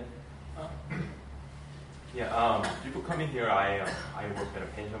 Yeah? Before coming here, I worked at a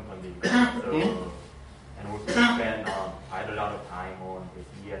pension funding firm, and also spent quite a lot of time on this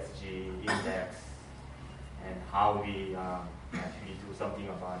ESG index and how we actually do something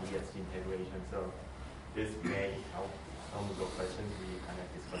about ESG integration. So this may help some of the questions we kind of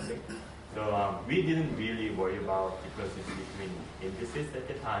discussing. So we didn't really worry about differences between indices at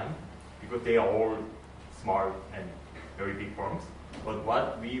the time because they are all smart and very big firms. But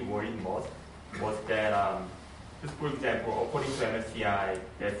what we worried most was that, just for example, according to MSCI,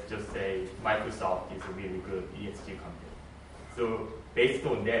 let's just say Microsoft is a really good ESG company. So based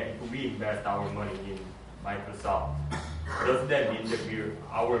on that, if we invest our money in Microsoft, does that mean that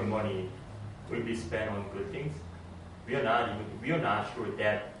our money will be spent on good things? We are not sure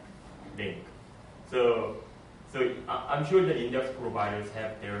that link. So I'm sure the index providers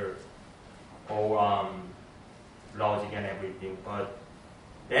have their own logic and everything, but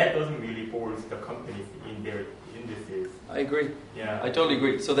that doesn't really force the companies in their indices. I agree. Yeah, I totally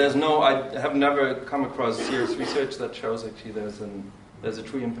agree. So I have never come across serious research that shows actually there's a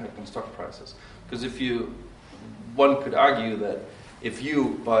true impact on stock prices. Because one could argue that if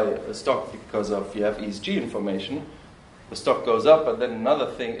you buy a stock because you have ESG information, the stock goes up, but then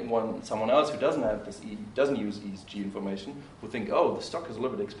someone else who doesn't use ESG information will think, oh, the stock is a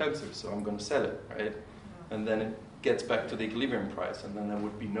little bit expensive, so I'm going to sell it, right? And then it gets back to the equilibrium price, and then there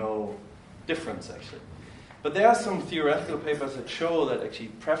would be no difference actually. But there are some theoretical papers that show that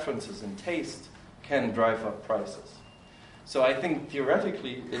actually preferences and taste can drive up prices. So I think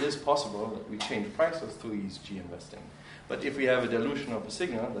theoretically it is possible that we change prices through ESG investing. But if we have a dilution of a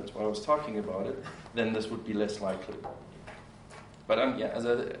signal, that's why I was talking about it, then this would be less likely. But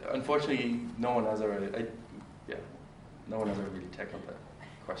unfortunately, no one has ever really tackled that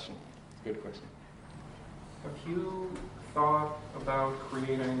question. It's a good question. Have you thought about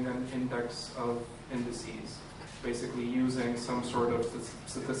creating an index of indices, basically using some sort of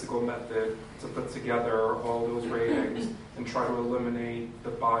statistical method to put together all those ratings and try to eliminate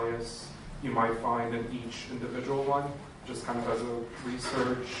the bias you might find in each individual one, just kind of as a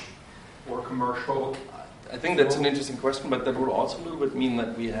research or commercial? I think that's an interesting question, but that would also a little bit mean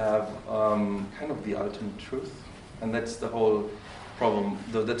that we have kind of the ultimate truth, and that's the whole problem.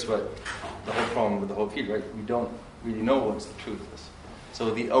 That's what the whole problem with the whole field, right? We don't really know what the truth is.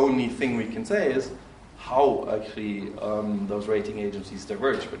 So the only thing we can say is how actually those rating agencies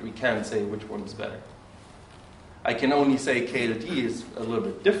diverge, but we can't say which one is better. I can only say KLD is a little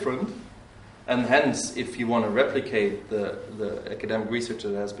bit different, and hence, if you want to replicate the academic research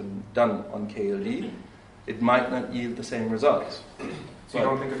that has been done on KLD, it might not yield the same results. So you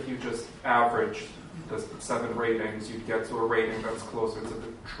don't think if you just average the 7 ratings, you'd get to a rating that's closer to the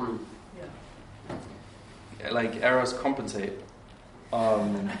truth. Like errors compensate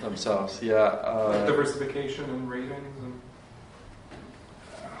themselves. Yeah. Diversification in ratings.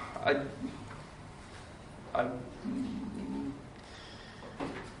 I'm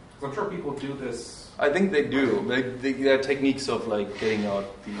sure people do this. I think they do. There are techniques of like getting out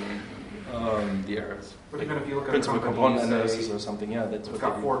the errors. But like even if you look at principal a company, component say, analysis or something, yeah, that's it's what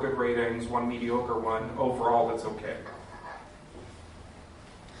got they 4 good ratings, 1 mediocre one. Overall, it's okay.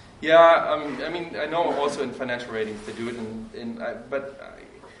 Yeah, I mean, I know also in financial ratings they do it, but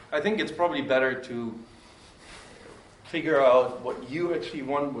I think it's probably better to figure out what you actually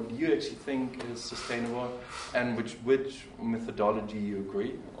want, what you actually think is sustainable, and which methodology you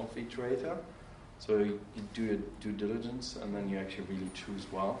agree of each rater. So you do your due diligence, and then you actually really choose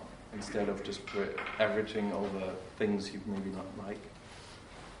well, instead of just averaging over things you maybe not like.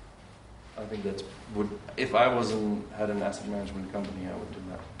 I think if I had an asset management company, I would do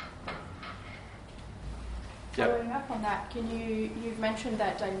that. Yeah. Following up on that, you've mentioned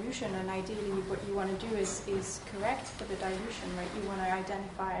that dilution, and ideally what you want to do is correct for the dilution, right? You want to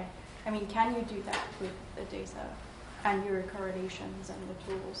identify, can you do that with the data and your correlations and the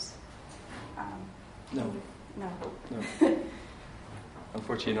tools? No. No.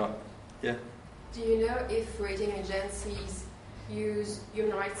 Unfortunately not. Yeah. Do you know if rating agencies use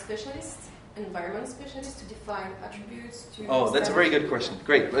human rights specialists, environment specialists to define attributes? Oh, that's a very good question.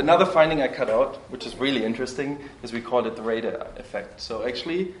 Great. Another finding I cut out, which is really interesting, is we call it the rater effect. So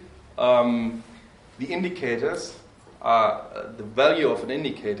actually, the indicators, the value of an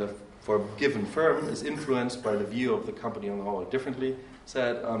indicator for a given firm is influenced by the view of the company on the whole. Differently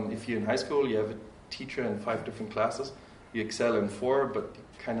said, if you're in high school, you have a teacher in 5 different classes, you excel in 4, but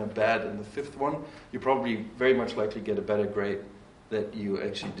kind of bad in the 5th one, you probably very much likely get a better grade that you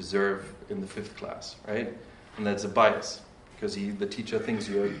actually deserve in the 5th class, right? And that's a bias, because the teacher thinks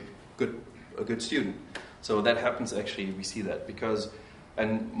you're a good student. So that happens actually, we see that,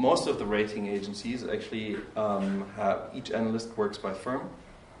 and most of the rating agencies actually have, each analyst works by firm.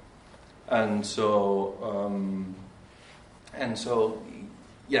 And so,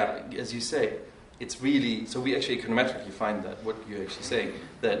 yeah, as you say, it's really, so we actually econometrically find that, what you're actually saying,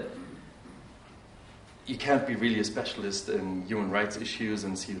 that you can't be really a specialist in human rights issues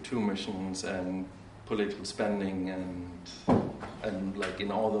and CO2 emissions and political spending and like in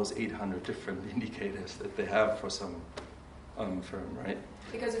all those 800 different indicators that they have for some firm, right?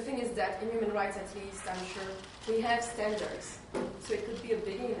 Because the thing is that in human rights, at least, I'm sure, we have standards. So it could be a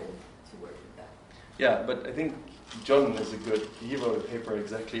beginning to work with that. Yeah, but I think John is he wrote a paper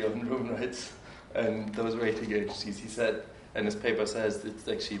exactly on human rights and those rating agencies. He said, and his paper says it's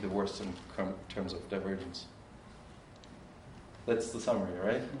actually the worst in terms of divergence. That's the summary,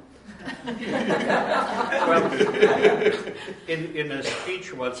 right? Well, in a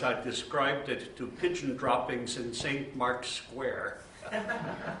speech once, I described it to pigeon droppings in St. Mark's Square.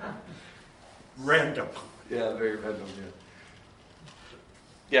 Random. Yeah, very random, yeah.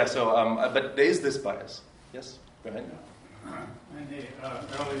 Yeah, so, but there is this bias. Yes, go ahead. In the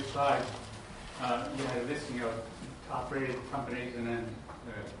early slide, you had a listing of top-rated companies and then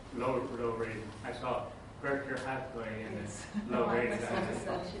the low rated. I saw Berkshire Hathaway in the low rated.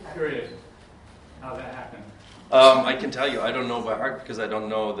 I'm curious how that happened. I can tell you, I don't know by heart because I don't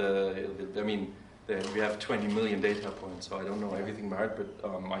know we have 20 million data points, so I don't know everything by heart, but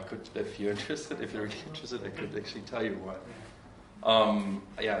I could, if you're really interested, I could actually tell you why.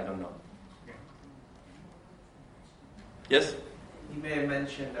 Yeah, I don't know. Yes? You may have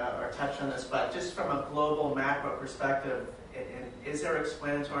mentioned or touched on this, but just from a global macro perspective, is there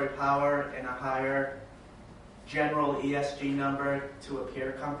explanatory power in a higher general ESG number to a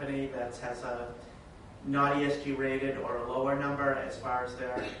peer company that has a not ESG rated or a lower number as far as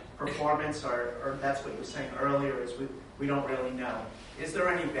their performance, or that's what you were saying earlier, is we don't really know. Is there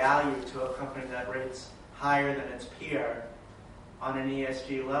any value to a company that rates higher than its peer on an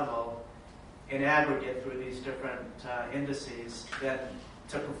ESG level in aggregate through these different indices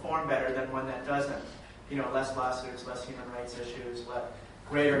to perform better than one that doesn't? You know, less lawsuits, less human rights issues,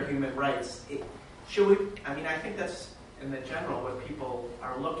 greater human rights. I think that's in the general what people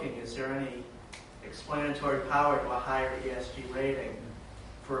are looking. Is there any explanatory power to a higher ESG rating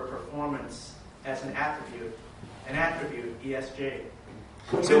for a performance as an attribute ESG?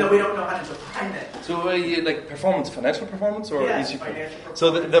 Even though we don't know how to define it. So like performance, financial performance, or yes, ESG financial performance.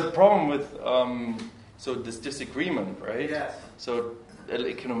 So the problem with this disagreement, right? Yes. So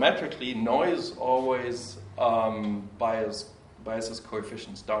econometrically, noise always biases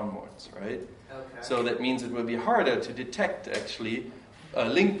coefficients downwards, right? Okay. So that means it will be harder to detect actually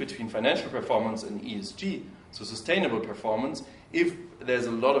link between financial performance and ESG, so sustainable performance, if there's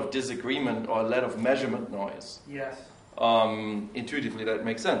a lot of disagreement or a lot of measurement noise. Yes. Intuitively, that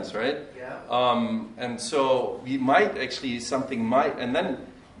makes sense, right? Yeah. And so we might actually, and then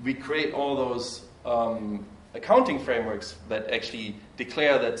we create all those accounting frameworks that actually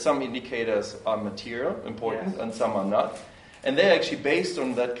declare that some indicators are material, important, and some are not. And they're actually based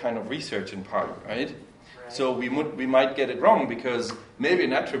on that kind of research in part, right? So we might get it wrong because maybe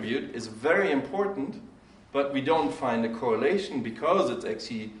an attribute is very important, but we don't find a correlation because it's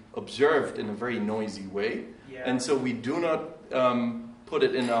actually observed in a very noisy way. Yeah. And so we do not put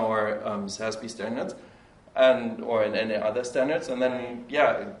it in our SASB standards or in any other standards. And then,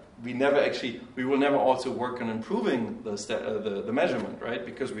 we will never also work on improving the measurement, right?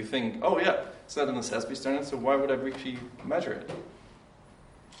 Because we think, it's not in the SASB standards, so why would I actually measure it?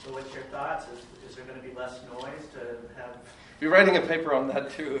 So what's your thoughts? Is there going to be less noise to have... We're writing a paper on that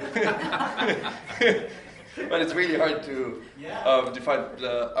too. But it's really hard to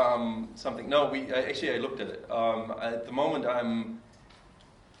define something. No, I looked at it. At the moment,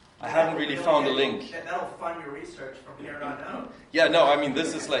 I haven't really found a link. That'll fund your research from here on out. Yeah, no, I mean,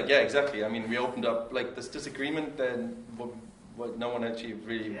 this is exactly. I mean, we opened up, this disagreement, then what no one actually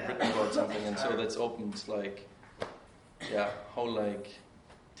really written about something, and so that's opened, whole,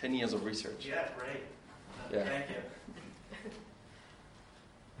 10 years of research. Yeah, great. Yeah. Thank you.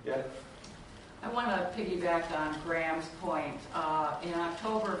 Yeah. I want to piggyback on Graham's point. In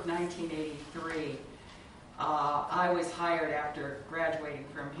October of 1983, I was hired after graduating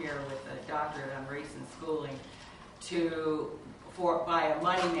from here with a doctorate on race and schooling by a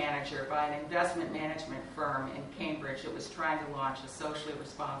money manager, by an investment management firm in Cambridge that was trying to launch a socially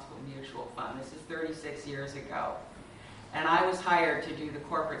responsible mutual fund. This is 36 years ago. And I was hired to do the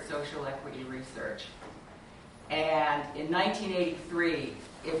corporate social equity research. And in 1983,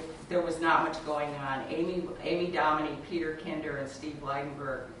 there was not much going on. Amy Dominy, Peter Kinder, and Steve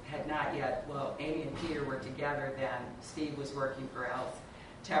Leidenberg had not yet, Amy and Peter were together then. Steve was working for Alice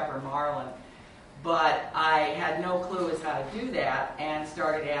Tepper Marlin. But I had no clue as how to do that and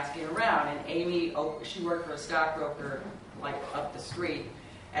started asking around. And Amy, she worked for a stockbroker up the street,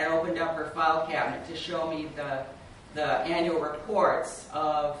 and opened up her file cabinet to show me the annual reports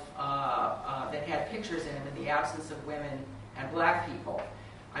that had pictures in them in the absence of women and black people.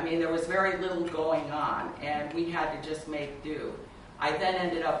 I mean, there was very little going on, and we had to just make do. I then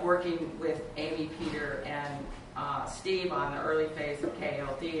ended up working with Amy, Peter, and Steve on the early phase of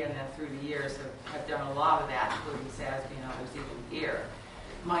KLD, and then through the years have done a lot of that, including SASB and others even here.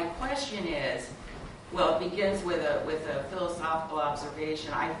 My question is, it begins with a philosophical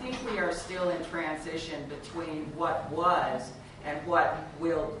observation. I think we are still in transition between what was and what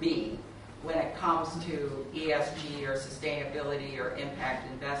will be when it comes to ESG or sustainability or impact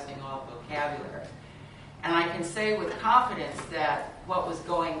investing, all vocabulary. And I can say with confidence that what was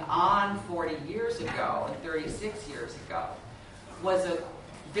going on 40 years ago and 36 years ago was a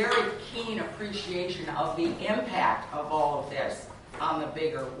very keen appreciation of the impact of all of this on the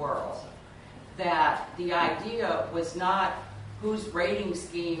bigger world. That the idea was not whose rating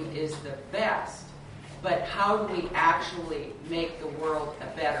scheme is the best, but how do we actually make the world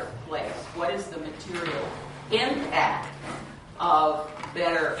a better place? What is the material impact of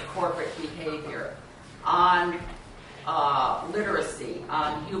better corporate behavior on literacy,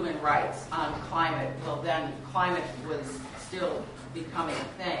 on human rights, on climate? Well, then climate was still becoming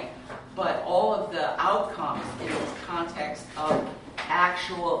a thing. But all of the outcomes in this context of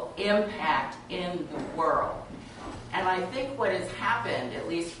actual impact in the world. And I think what has happened, at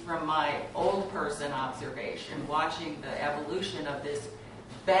least from my old person observation, watching the evolution of this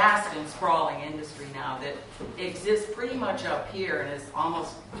vast and sprawling industry now that exists pretty much up here and is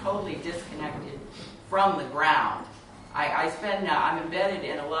almost totally disconnected from the ground. I'm embedded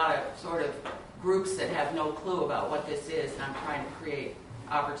in a lot of sort of groups that have no clue about what this is, and I'm trying to create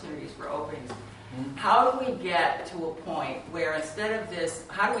opportunities for openings. How do we get to a point where instead of this,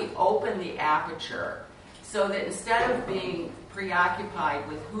 how do we open the aperture so that instead of being preoccupied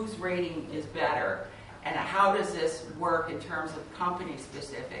with whose rating is better and how does this work in terms of company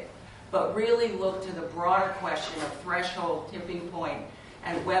specific, but really look to the broader question of threshold, tipping point,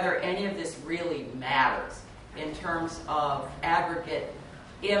 and whether any of this really matters in terms of aggregate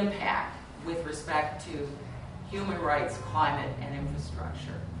impact with respect to human rights, climate, and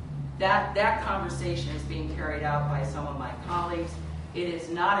infrastructure. That conversation is being carried out by some of my colleagues. It is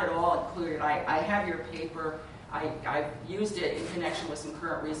not at all included. I have your paper. I've used it in connection with some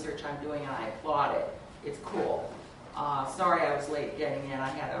current research I'm doing, and I applaud it. It's cool. Sorry I was late getting in. I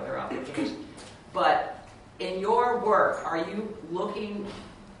had other obligations. But in your work, are you looking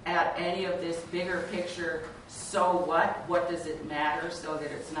at any of this bigger picture? So what does it matter, so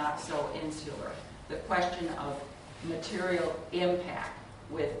that it's not so insular? The question of material impact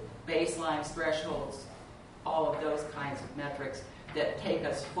with baselines, thresholds, all of those kinds of metrics that take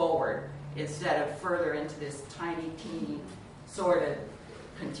us forward instead of further into this tiny, teeny, sort of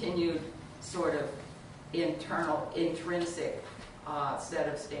continued, sort of internal, intrinsic set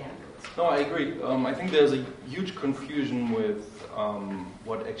of standards. No, I agree. I think there's a huge confusion with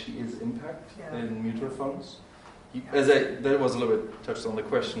what actually is impact in mutual funds. That was a little bit touched on the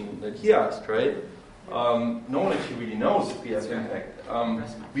question that he asked, right? No one actually really knows if we have impact.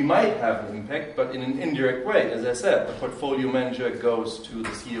 We might have an impact, but in an indirect way. As I said, the portfolio manager goes to the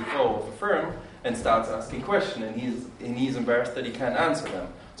CFO of the firm and starts asking questions, and he's embarrassed that he can't answer them.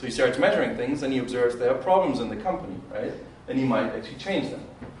 So he starts measuring things, and he observes there are problems in the company, right? And he might actually change them.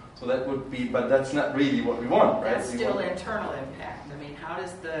 So that would be, but that's not really what we want, right? That's still internal impact. I mean, how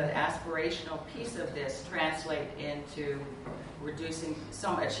does the aspirational piece of this translate into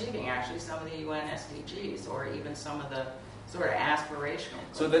achieving actually some of the UN SDGs, or even some of the sort of aspirational?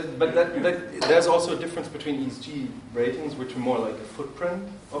 So there's also a difference between ESG ratings, which are more like a footprint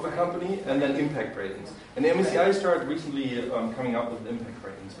of a company, and then impact ratings. And the MSCI started recently coming up with impact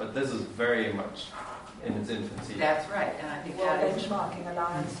ratings, but this is very much in its infancy. That's right, and I think World that is Benchmarking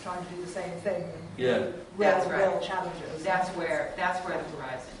Alliance trying to do the same thing. Yeah, Real challenges. That's where the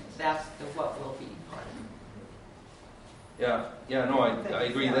horizon is. That's what will be part of it. Yeah. No, I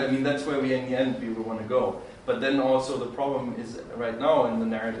agree. I mean, that's where in the end we will want to go. But then also the problem is right now in the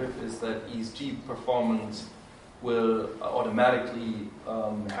narrative is that ESG performance will automatically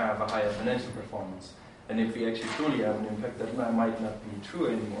have a higher financial performance. And if we actually truly have an impact, that might not be true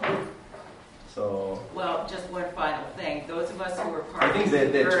anymore. So, well, just one final thing. Those of us who were part of the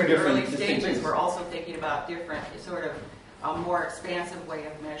very early stages things. were also thinking about different, sort of a more expansive way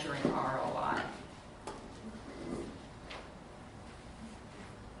of measuring ROI.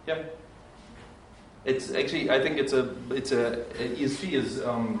 Yeah. It's actually, I think ESG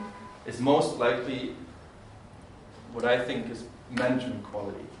is most likely what I think is management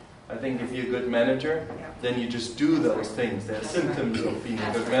quality. I think if you're a good manager, then you just do those things. They're symptoms of being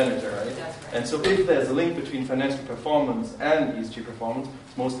a good manager, right? And so if there's a link between financial performance and ESG performance,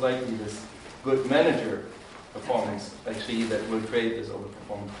 it's most likely this good manager performance actually that will create this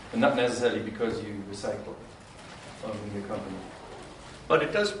overperformance, and not necessarily because you recycle in your company. But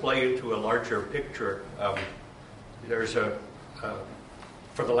it does play into a larger picture. There's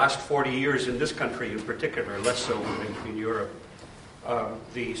for the last 40 years in this country in particular, less so in Europe,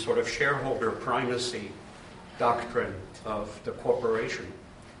 the sort of shareholder primacy doctrine of the corporation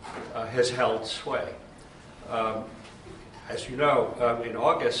has held sway. As you know, in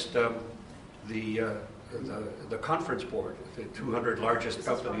August, the conference board, the 200 largest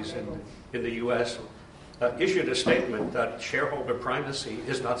companies in the U.S., issued a statement that shareholder primacy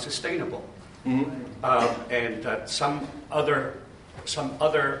is not sustainable, and that some other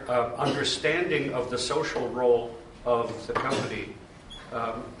understanding of the social role of the company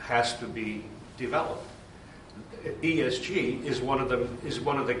has to be developed. ESG is one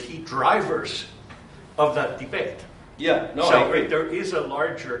of the key drivers of that debate. Yeah, no, so I agree. There is a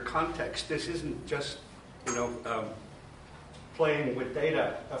larger context. This isn't just playing with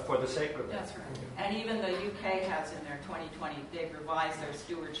data for the sake of it. That's right. And even the UK has in their 2020, they've revised their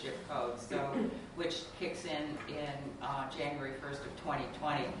stewardship code, which kicks in January 1st of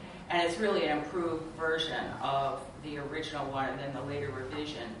 2020. And it's really an improved version of the original one and then the later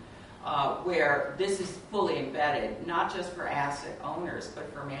revision, where this is fully embedded, not just for asset owners,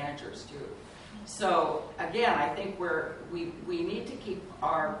 but for managers too. So again, I think we need to keep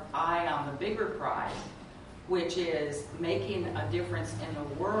our eye on the bigger prize, which is making a difference in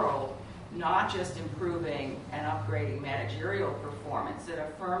the world, not just improving and upgrading managerial performance. That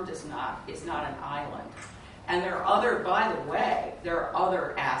a firm is not an island. And by the way, there are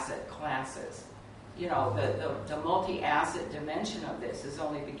other asset classes. The multi-asset dimension of this is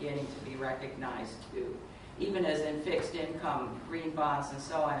only beginning to be recognized too. Even as in fixed income, green bonds and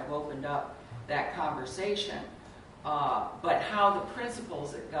so on have opened up that conversation. But how the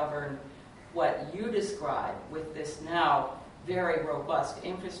principles that govern what you describe with this now very robust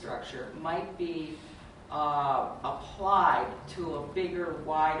infrastructure might be applied to a bigger,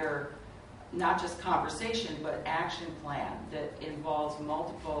 wider, not just conversation, but action plan that involves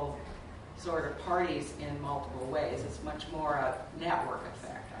multiple sort of parties in multiple ways. It's much more a network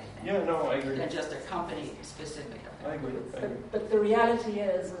effect, I think. Yeah, no, I agree. Than just a company-specific effect. I agree. But the reality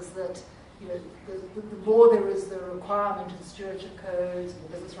is that you know, the more there is the requirement of stewardship codes and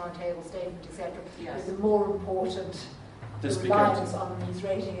the business roundtable statement, etc., Yes. the more important the This reliance becomes- on these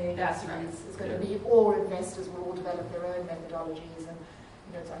rating That's agencies right. is going to be, or investors will all develop their own methodologies, and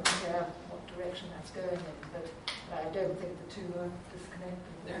you know, it's unclear what direction that's going in, but I don't think the two are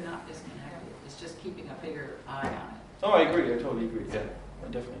disconnected. They're not disconnected. It's just keeping a bigger eye on it. Oh, I agree. I totally agree. Yeah,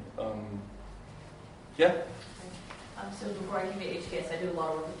 definitely. Yeah. So before I came to HKS, I did a lot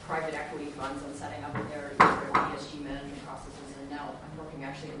of work with private equity funds on setting up their ESG management processes, and now I'm working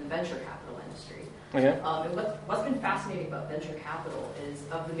actually in the venture capital industry. Okay. And what's been fascinating about venture capital is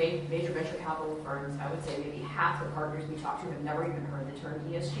of the major venture capital firms, I would say maybe half the partners we talk to have never even heard the term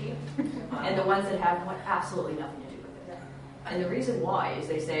ESG, and the ones that have want absolutely nothing to do with it. And the reason why is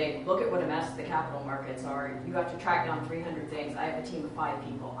they say, look at what a mess the capital markets are. You have to track down 300 things. I have a team of 5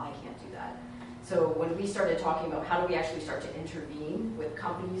 people. I can't do that. So when we started talking about how do we actually start to intervene with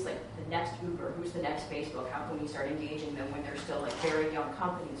companies like the next Uber, who's the next Facebook, how can we start engaging them when they're still like very young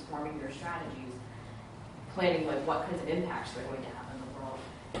companies forming their strategies, planning like what kinds of impacts they're going to have in the world.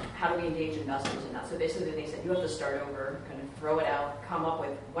 How do we engage investors in that? So basically they said you have to start over, kind of throw it out, come up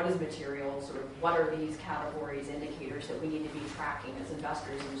with what is material, sort of what are these categories, indicators that we need to be tracking as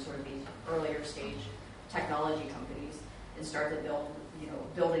investors in sort of these earlier stage technology companies, and start to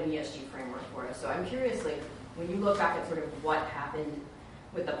build an ESG framework for us. So I'm curious, like, when you look back at sort of what happened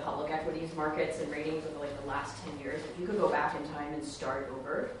with the public equities markets and ratings over like the last 10 years, if you could go back in time and start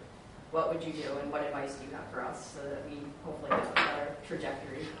over, what would you do, and what advice do you have for us so that we hopefully have a better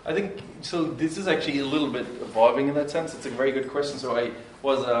trajectory? I think, so this is actually a little bit evolving in that sense. It's a very good question. So I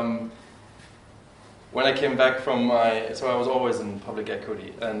was, when I came back from so I was always in public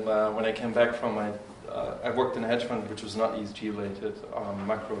equity, and when I came back from I worked in a hedge fund which was not ESG related,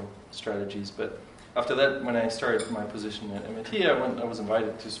 macro strategies, but after that, when I started my position at MIT, I was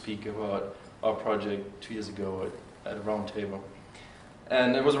invited to speak about our project 2 years ago at a round table.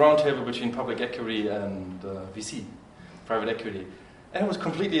 And it was a round table between public equity and VC, private equity. And it was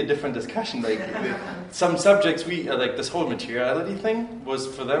completely a different discussion. Like some subjects, like this whole materiality thing was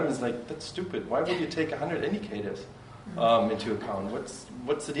for them is like, that's stupid. Why would you take 100 indicators into account?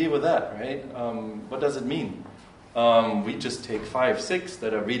 What's the deal with that, right? What does it mean? We just take 5, 6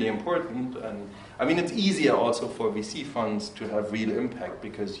 that are really important. And I mean, it's easier also for VC funds to have real impact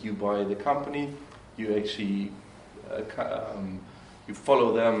because you buy the company, you actually you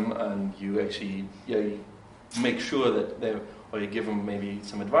follow them, and you actually you make sure that or you give them maybe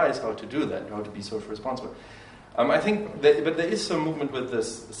some advice how to do that, how to be social responsible. I think but there is some movement with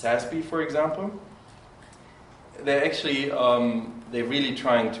this SASB, for example. They're actually they're really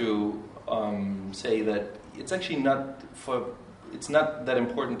trying to say that it's actually it's not that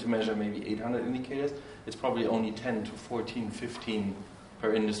important to measure maybe 800 indicators. It's probably only 10 to 14, 15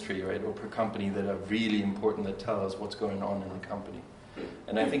 per industry, right, or per company that are really important, that tell us what's going on in the company.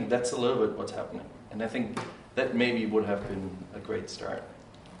 And I think that's a little bit what's happening. And I think that maybe would have been a great start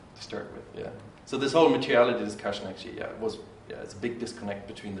to start with, yeah. So this whole materiality discussion actually, it's a big disconnect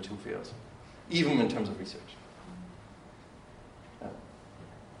between the two fields, even in terms of research. Yeah.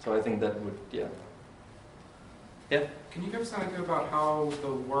 So I think that would, yeah. Can you give us an idea about how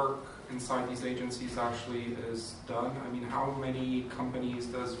the work inside these agencies actually is done? I mean, how many companies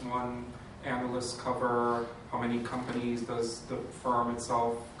does one analyst cover? How many companies does the firm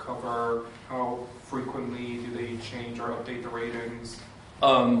itself cover? How frequently do they change or update the ratings?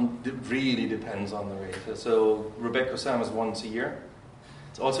 It really depends on the rater. So Rebecca Sam is once a year.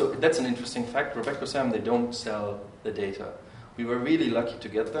 It's also, that's an interesting fact. Rebecca Sam, they don't sell the data. We were really lucky to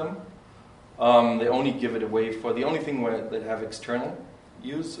get them. They only give it away for the only thing where they have external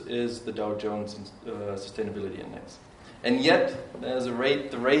use is the Dow Jones Sustainability Index. And yet, there's the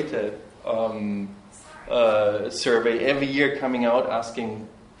rated survey every year coming out asking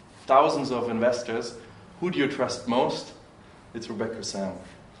thousands of investors, who do you trust most? It's Rebecca Sam.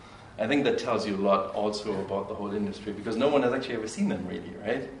 I think that tells you a lot also about the whole industry, because no one has actually ever seen them really,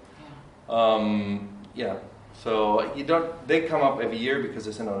 right? So they come up every year because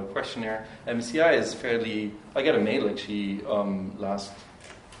they send out a questionnaire. MCI is fairly, I got a mail actually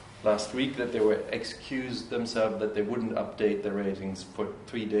last week that they were excused themselves that they wouldn't update their ratings for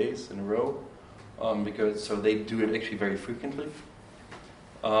 3 days in a row, because so they do it actually very frequently.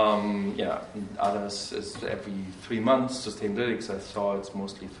 Others is every 3 months. Sustainalytics, I saw it's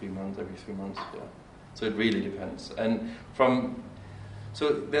mostly 3 months, every 3 months. Yeah, so it really depends. And so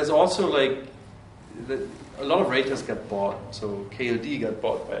there's also like a lot of raters got bought. So KLD got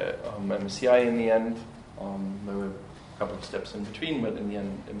bought by MSCI in the end. There were a couple of steps in between, but in the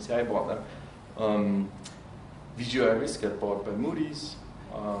end, MSCI bought them. VGI Risk got bought by Moody's.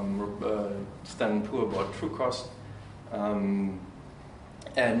 Standard & Poor's bought Truecost, and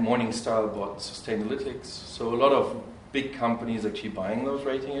Morningstar bought Sustainalytics. So a lot of big companies actually buying those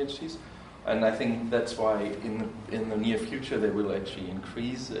rating agencies, and I think that's why in the near future they will actually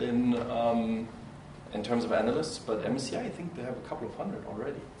increase in terms of analysts. But MSCI, I think they have a couple of hundred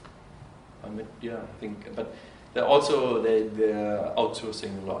already. I think, but they're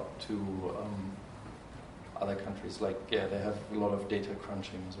outsourcing a lot to other countries. Like, they have a lot of data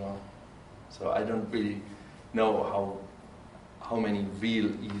crunching as well. So I don't really know how many real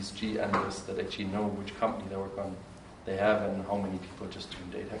ESG analysts that actually know which company they work on they have, and how many people just doing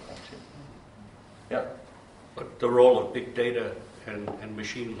data crunching. Yeah. But the role of big data and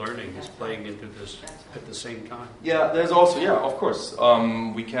machine learning is playing into this at the same time. Yeah, there's also, of course.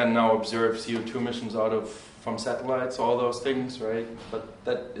 We can now observe CO2 emissions from satellites, all those things, right? But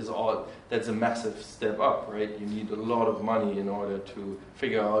that's a massive step up, right? You need a lot of money in order to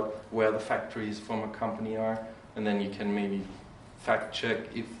figure out where the factories from a company are, and then you can maybe fact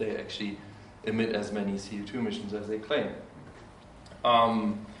check if they actually emit as many CO2 emissions as they claim.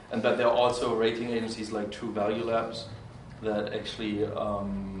 But there are also rating agencies like True Value Labs that actually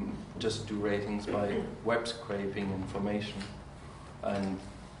just do ratings by web scraping information, and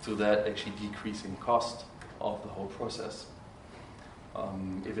through that actually decreasing cost of the whole process.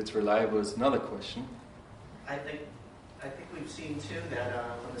 If it's reliable is another question. I think we've seen too that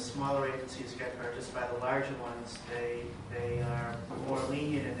when the smaller agencies get purchased by the larger ones, they are more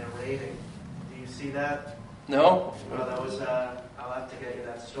lenient in their rating. Do you see that? No. Well, that was I'll have to get you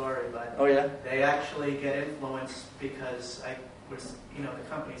that story, but they actually get influenced because the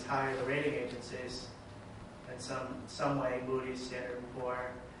companies hire the rating agencies in some way, Moody's, Standard &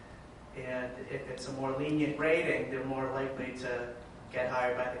 Poor's, and if it's a more lenient rating, they're more likely to get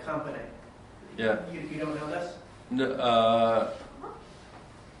hired by the company. Yeah. You don't know this?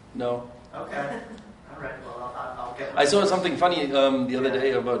 No. Okay. All right. Well, I'll get. I saw something funny the other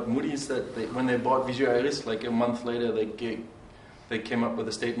day about Moody's that when they bought Vigio Eiris, like a month later, they came up with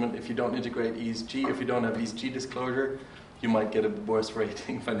a statement: if you don't integrate ESG, if you don't have ESG disclosure, you might get a worse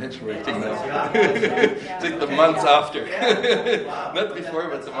rating, financial rating. It's like the months after, not before,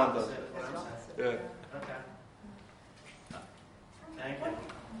 but the month after. Yeah. Okay. Thank you.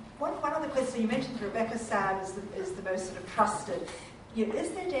 One other question. You mentioned Rebecca Sad is the most sort of trusted. Is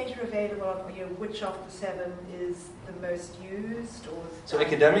there data available on which of the 7 is the most used? So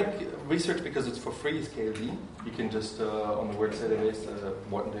academic research, because it's for free, is KLD. You can just, on the Works database,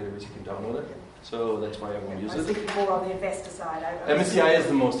 Wharton database, you can download it. So that's why everyone uses it. I was thinking more on the investor side. MSCI is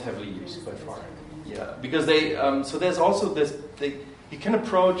the most heavily used by far. Yeah, because so there's also this, you can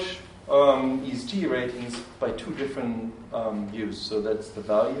approach ESG ratings by 2 different views. So that's the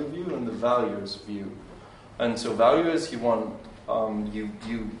value view and the values view. And so values, you want, you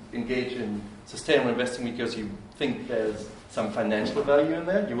engage in sustainable investing because you think there's some financial value in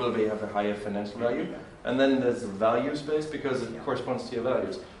there. You will have a higher financial value. And then there's the value space because it corresponds to your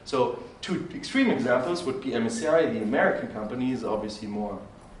values. So 2 extreme examples would be MSCI, the American company, is obviously more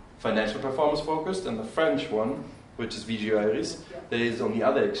financial performance focused, and the French one, which is Vigio Eiris, that is on the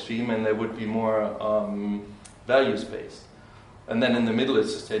other extreme, and there would be more values based. And then in the middle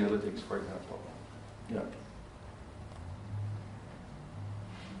is Sustainalytics, for example. Yeah.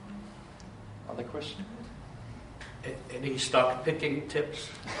 Other question? Any stock picking tips?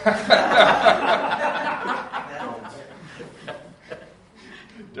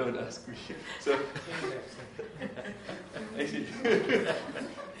 Don't ask me. So, I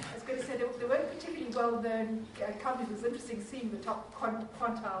was going to say there weren't particularly well-known companies. It was interesting seeing the top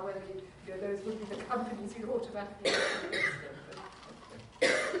quantile, whether those would be the companies you'd automatically.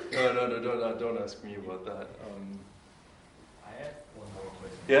 No, don't ask me about that. I have one more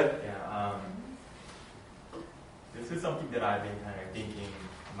question. Yeah? Yeah. This is something that I've been kind of thinking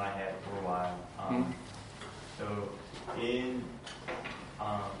in my head for a while. So in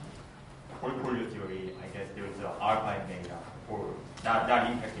portfolio theory, I guess there's an archive data for not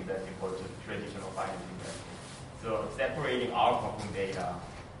impact investing, but just traditional finance investing. So separating alpha from data,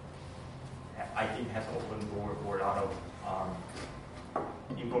 I think, has opened door for a lot of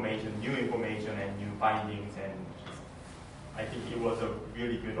information, new information and new findings, and I think it was a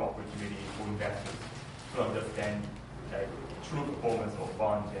really good opportunity for investors to understand like true performance of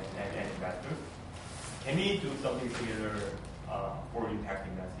funds and investors. Can we do something similar for impact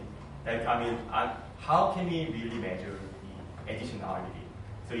investing? Like, I mean, how can we really measure the additionality?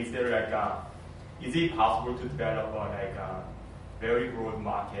 So is there is it possible to develop a very broad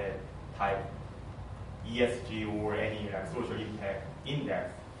market type ESG or any social impact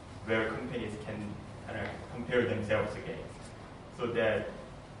index where companies can compare themselves against, so that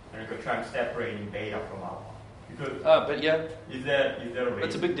and we could try separating beta from alpha. Because but yeah, is there a way?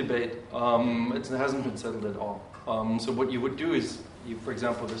 It's a big debate. It hasn't been settled at all. So what you would do is, for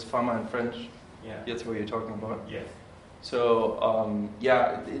example, this pharma and French. Yeah. That's what you're talking about. Yes. So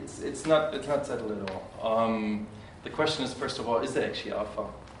it's not settled at all. The question is, first of all, is there actually alpha?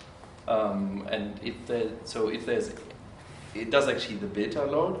 And if there's, it does actually the beta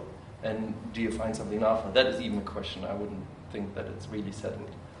load, and do you find something alpha? That is even a question. I wouldn't think that it's really settled.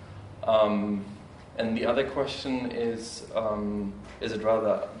 And the other question is it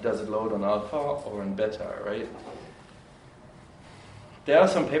rather, does it load on alpha or on beta, right? There are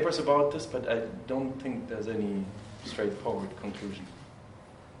some papers about this, but I don't think there's any straightforward conclusion,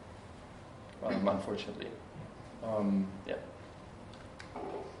 unfortunately. Yeah.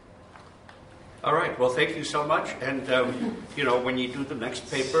 All right. Well, thank you so much. And, when you do the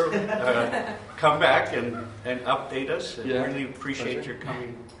next paper, come back and update us. And really appreciate your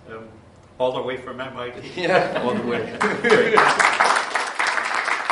coming all the way from MIT. Yeah, all the way.